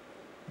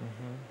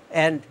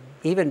 And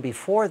even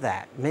before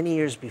that, many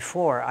years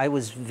before, I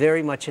was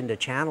very much into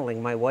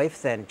channeling. My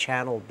wife then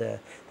channeled the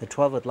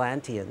 12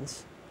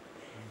 Atlanteans,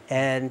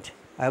 and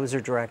I was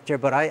her director,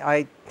 but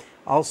I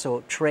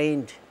also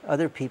trained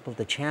other people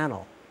to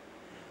channel.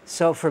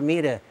 So for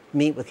me to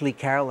meet with Lee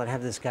Carroll and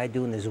have this guy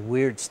doing this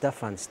weird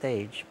stuff on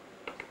stage,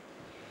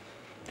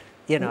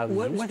 you know, I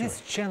was used what to is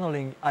it.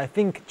 channeling? I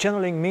think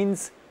channeling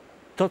means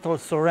total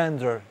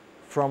surrender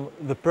from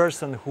the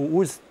person who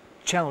was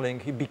channeling.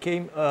 He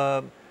became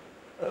a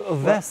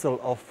vessel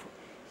of...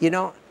 You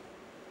know,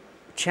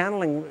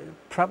 channeling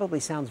probably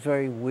sounds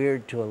very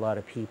weird to a lot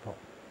of people.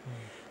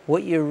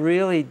 What you're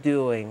really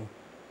doing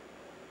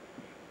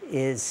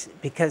is,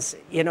 because,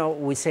 you know,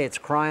 we say it's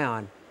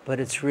cryon, but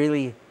it's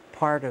really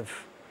part of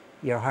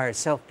your higher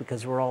self,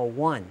 because we're all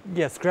one.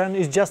 Yes, Crayon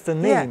is just a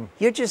name. Yeah,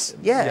 you're just,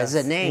 yeah, Yes,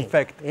 it's a name. in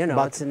fact, you know,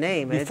 but it's a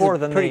name. And it's before a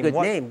the pretty name,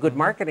 good name, good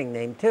marketing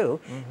name too.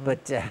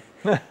 But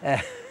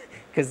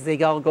because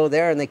they all go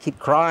there and they keep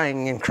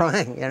crying and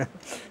crying, you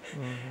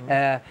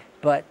know.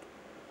 But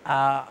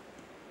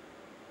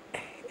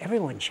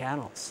everyone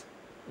channels.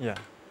 Yeah.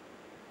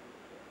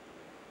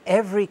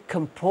 Every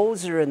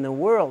composer in the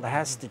world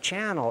has to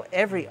channel.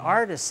 Every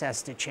artist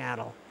has to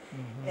channel.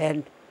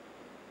 And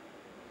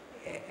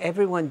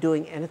everyone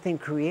doing anything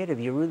creative,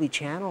 you're really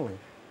channeling.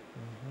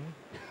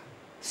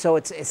 So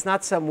it's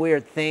not some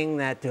weird thing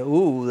that,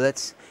 ooh,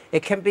 it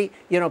can be,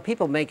 you know,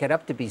 people make it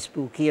up to be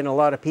spooky, and a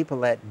lot of people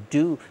that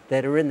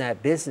are in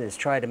that business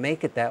try to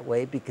make it that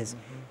way because,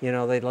 you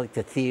know, they like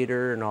the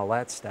theater and all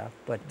that stuff.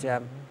 But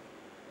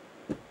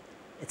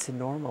it's a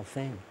normal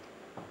thing.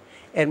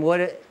 And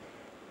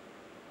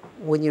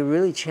when you're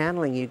really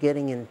channeling, you're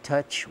getting in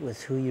touch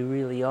with who you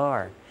really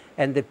are.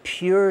 And the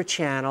pure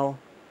channel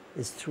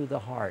is through the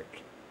heart.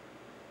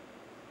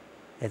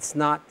 It's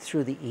not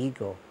through the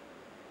ego.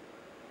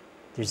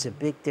 There's a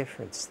big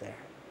difference there.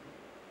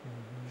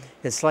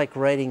 It's like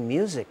writing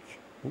music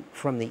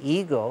from the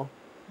ego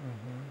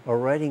or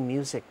writing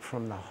music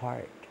from the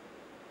heart.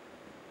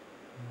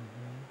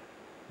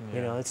 Yeah.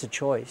 You know, it's a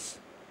choice.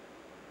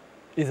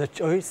 Is a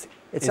choice?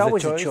 It's Is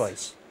always a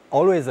choice.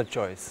 Always a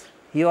choice.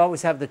 You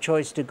always have the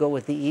choice to go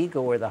with the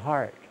ego or the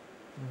heart.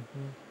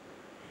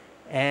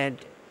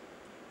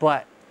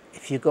 But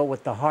if you go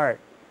with the heart,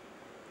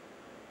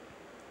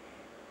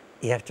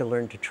 you have to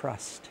learn to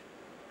trust.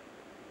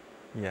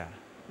 Yeah,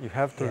 you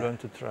have to Yeah. learn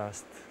to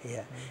trust.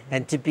 Yeah.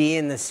 And to be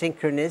in the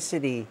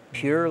synchronicity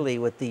purely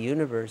with the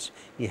universe,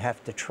 you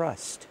have to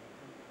trust.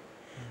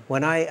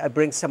 When I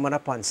bring someone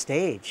up on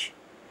stage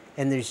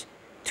and there's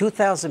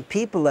 2,000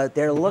 people out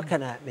there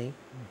looking at me,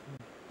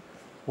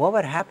 what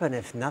would happen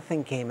if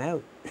nothing came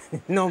out?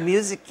 No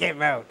music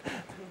came out.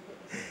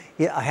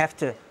 Yeah, I have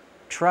to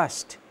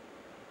trust.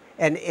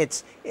 And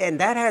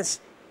that has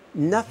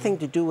nothing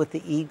to do with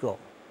the ego.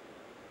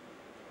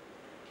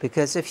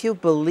 Because if you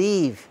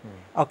believe,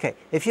 okay,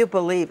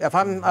 if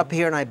I'm up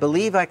here and I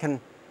believe I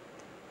can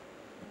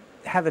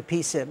have a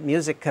piece of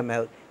music come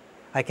out,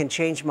 I can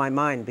change my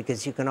mind,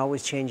 because you can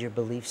always change your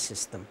belief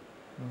system.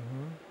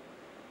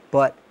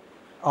 But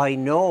I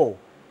know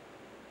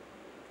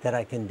that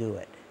I can do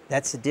it.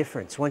 That's the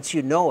difference. Once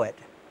you know it,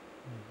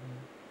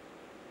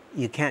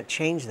 you can't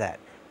change that.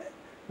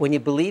 When you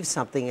believe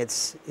something,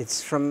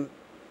 it's from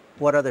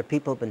what other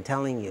people have been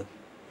telling you.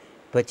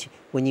 But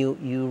when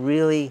you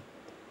really,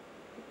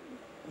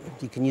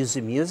 you can use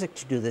the music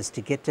to do this,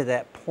 to get to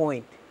that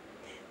point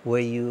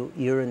where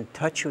you're in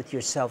touch with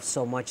yourself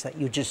so much that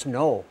you just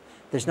know.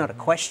 There's not a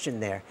question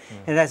there.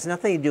 And it has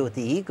nothing to do with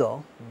the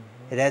ego.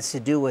 It has to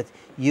do with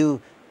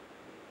you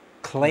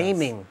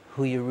claiming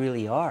who you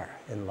really are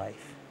in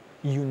life.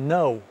 You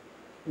know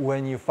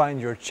when you find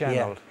your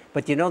channel. Yeah.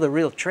 But you know the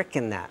real trick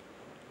in that?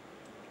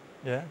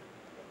 Yeah?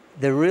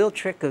 The real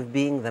trick of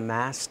being the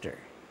master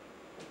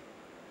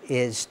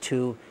is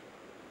to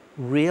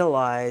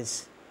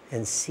realize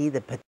and see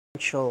the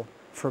potential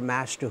for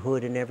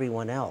masterhood in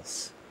everyone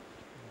else.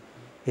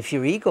 If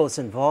your ego is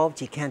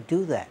involved, you can't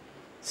do that.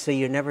 So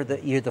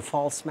you're the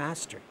false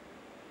master.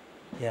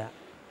 Yeah.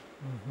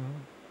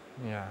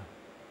 Yeah.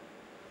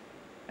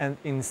 And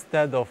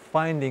instead of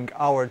finding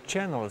our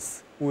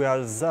channels, we are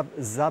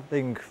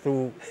zapping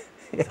through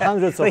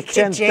hundreds of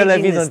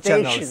television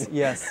channels.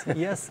 Yes,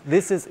 yes.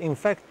 This is in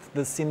fact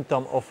the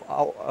symptom of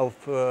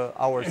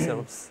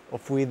ourselves,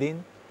 of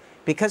within.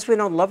 Because we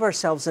don't love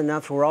ourselves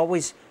enough, we're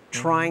always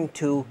trying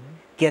to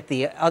get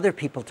the other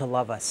people to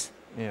love us.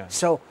 Yeah.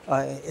 So,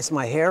 is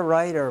my hair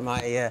right, or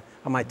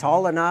am I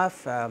tall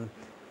enough?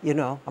 You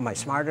know, am I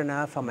smart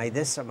enough? Am I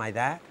this? Am I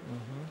that?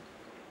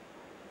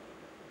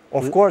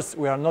 Of course,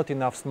 we are not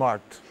enough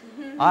smart.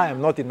 I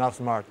am not enough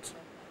smart.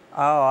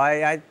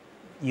 Oh,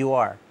 you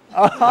are.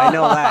 I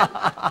know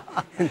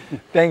that.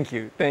 Thank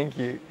you, thank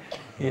you.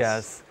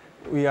 Yes,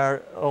 we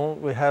have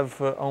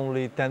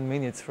only 10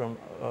 minutes from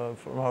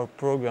our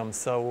program,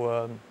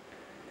 so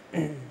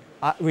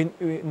we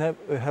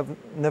have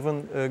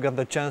never got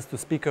the chance to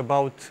speak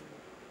about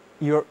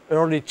your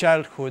early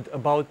childhood,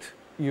 about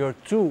your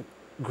two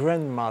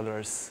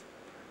grandmothers.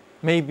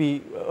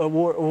 Maybe a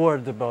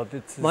word about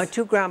it. My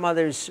two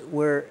grandmothers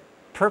were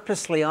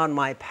purposely on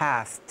my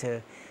path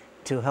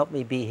to help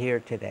me be here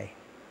today.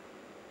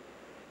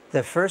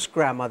 The first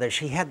grandmother,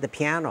 she had the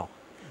piano.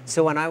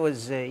 So when I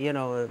was, you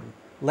know,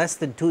 less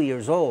than 2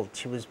 years old,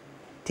 she was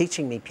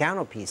teaching me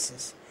piano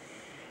pieces.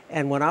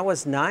 And when I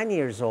was 9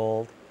 years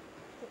old,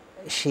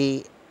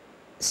 she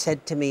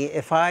said to me,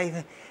 if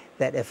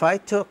I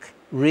took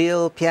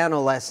real piano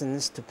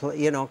lessons to play,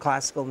 you know,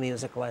 classical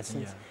music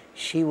lessons, Yeah.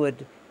 she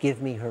would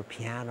give me her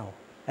piano.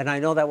 And I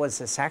know that was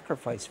a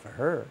sacrifice for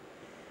her,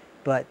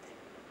 but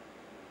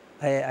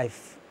I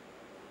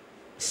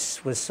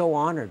was so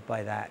honored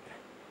by that.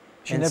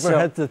 She And never so-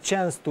 had the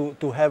chance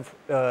to have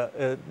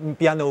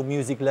piano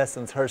music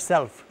lessons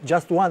herself.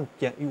 Just one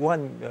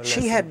lesson.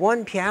 She had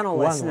one piano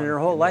lesson in her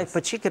whole life, yes.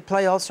 but she could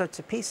play all sorts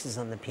of pieces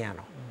on the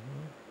piano.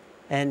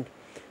 And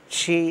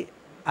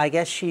I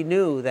guess she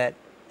knew that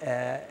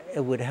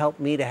it would help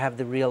me to have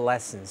the real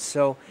lessons.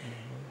 So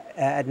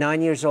at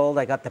 9 years old,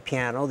 I got the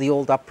piano, the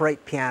old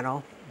upright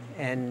piano,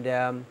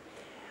 and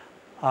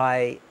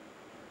I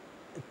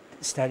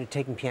started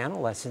taking piano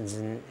lessons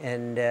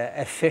and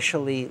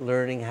officially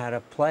learning how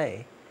to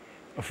play.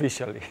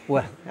 Officially.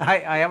 Well,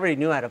 I already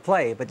knew how to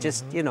play, but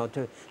just, you know,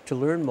 to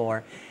learn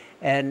more.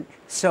 And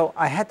so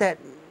I had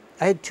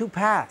two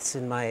paths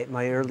in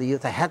my early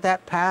youth. I had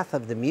that path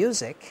of the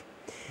music,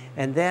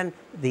 and then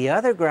the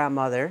other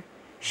grandmother,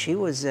 she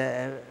was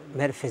a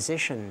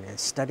metaphysician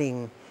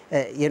studying,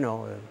 you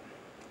know,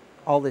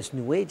 all this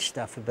New Age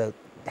stuff about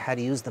how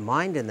to use the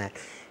mind in that.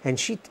 And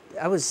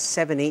I was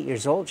 7, 8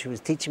 years old, she was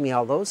teaching me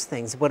all those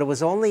things, but it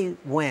was only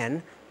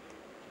when,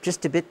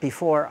 just a bit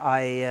before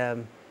I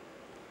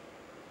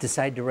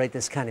decided to write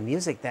this kind of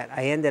music, that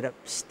I ended up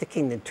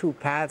sticking the two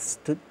paths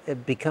to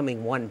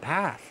becoming one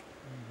path.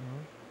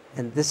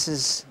 And this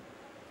is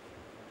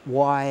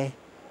why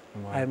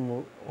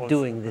I'm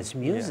doing this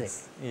music.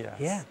 Yes, yes.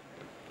 Yeah.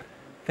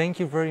 Thank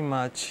you very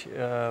much.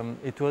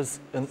 It was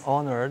an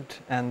honor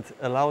and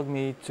allowed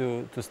me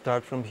to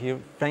start from here.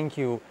 Thank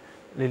you,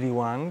 Lily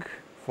Wang,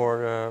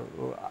 for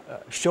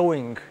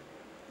showing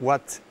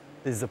what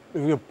is the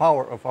real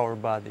power of our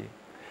body.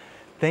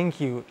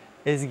 Thank you,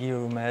 Ezgi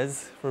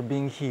Rumez, for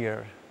being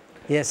here.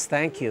 Yes,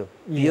 thank you.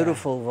 Yeah.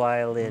 Beautiful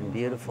violin,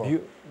 beautiful.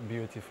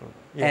 Beautiful.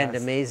 And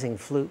Yes. amazing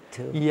flute,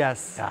 too.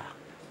 Yes. Ah.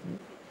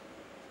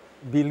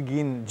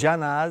 Bilgin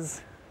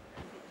Canaz.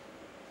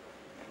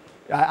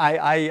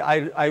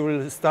 I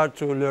will start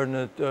to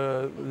learn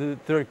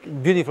the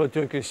beautiful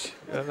Turkish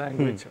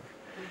language.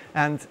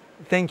 And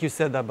thank you,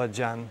 Seda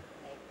Bagcan.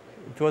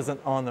 It was an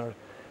honor.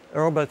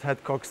 Robert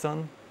Haig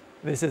Coxon.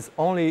 This is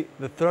only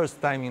the third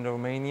time in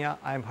Romania.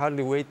 I'm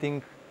hardly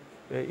waiting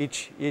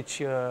each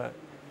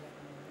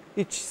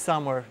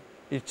summer,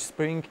 each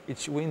spring,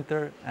 each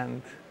winter,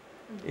 and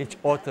each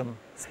autumn,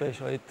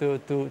 especially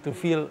to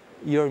feel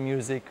your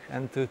music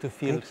and to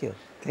feel Thank you.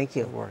 Thank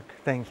you. the work.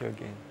 Thank you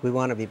again. We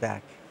want to be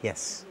back.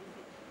 Yes.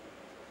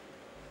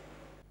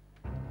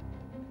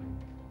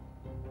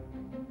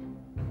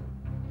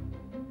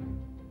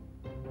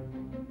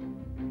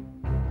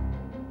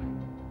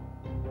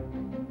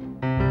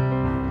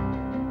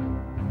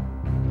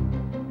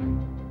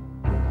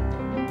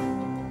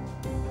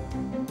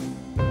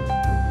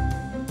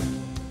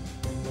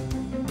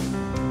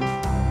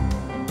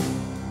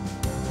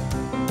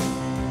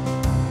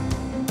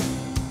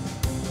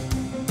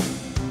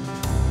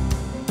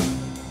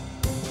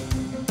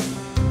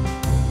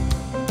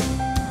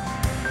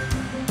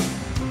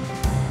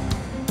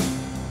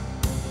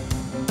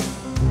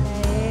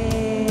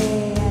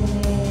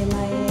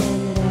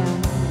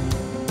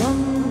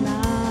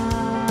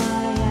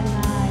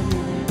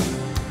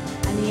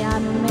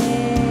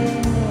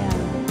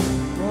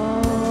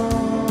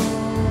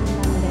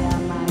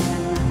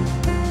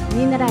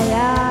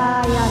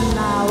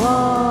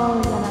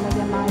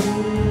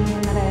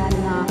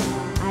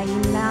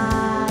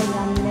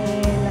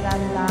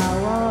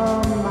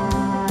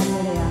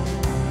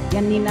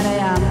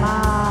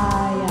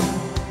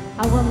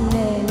 Awam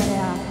na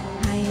ya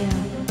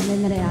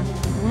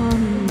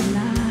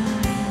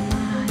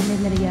ma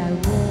nenria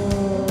wo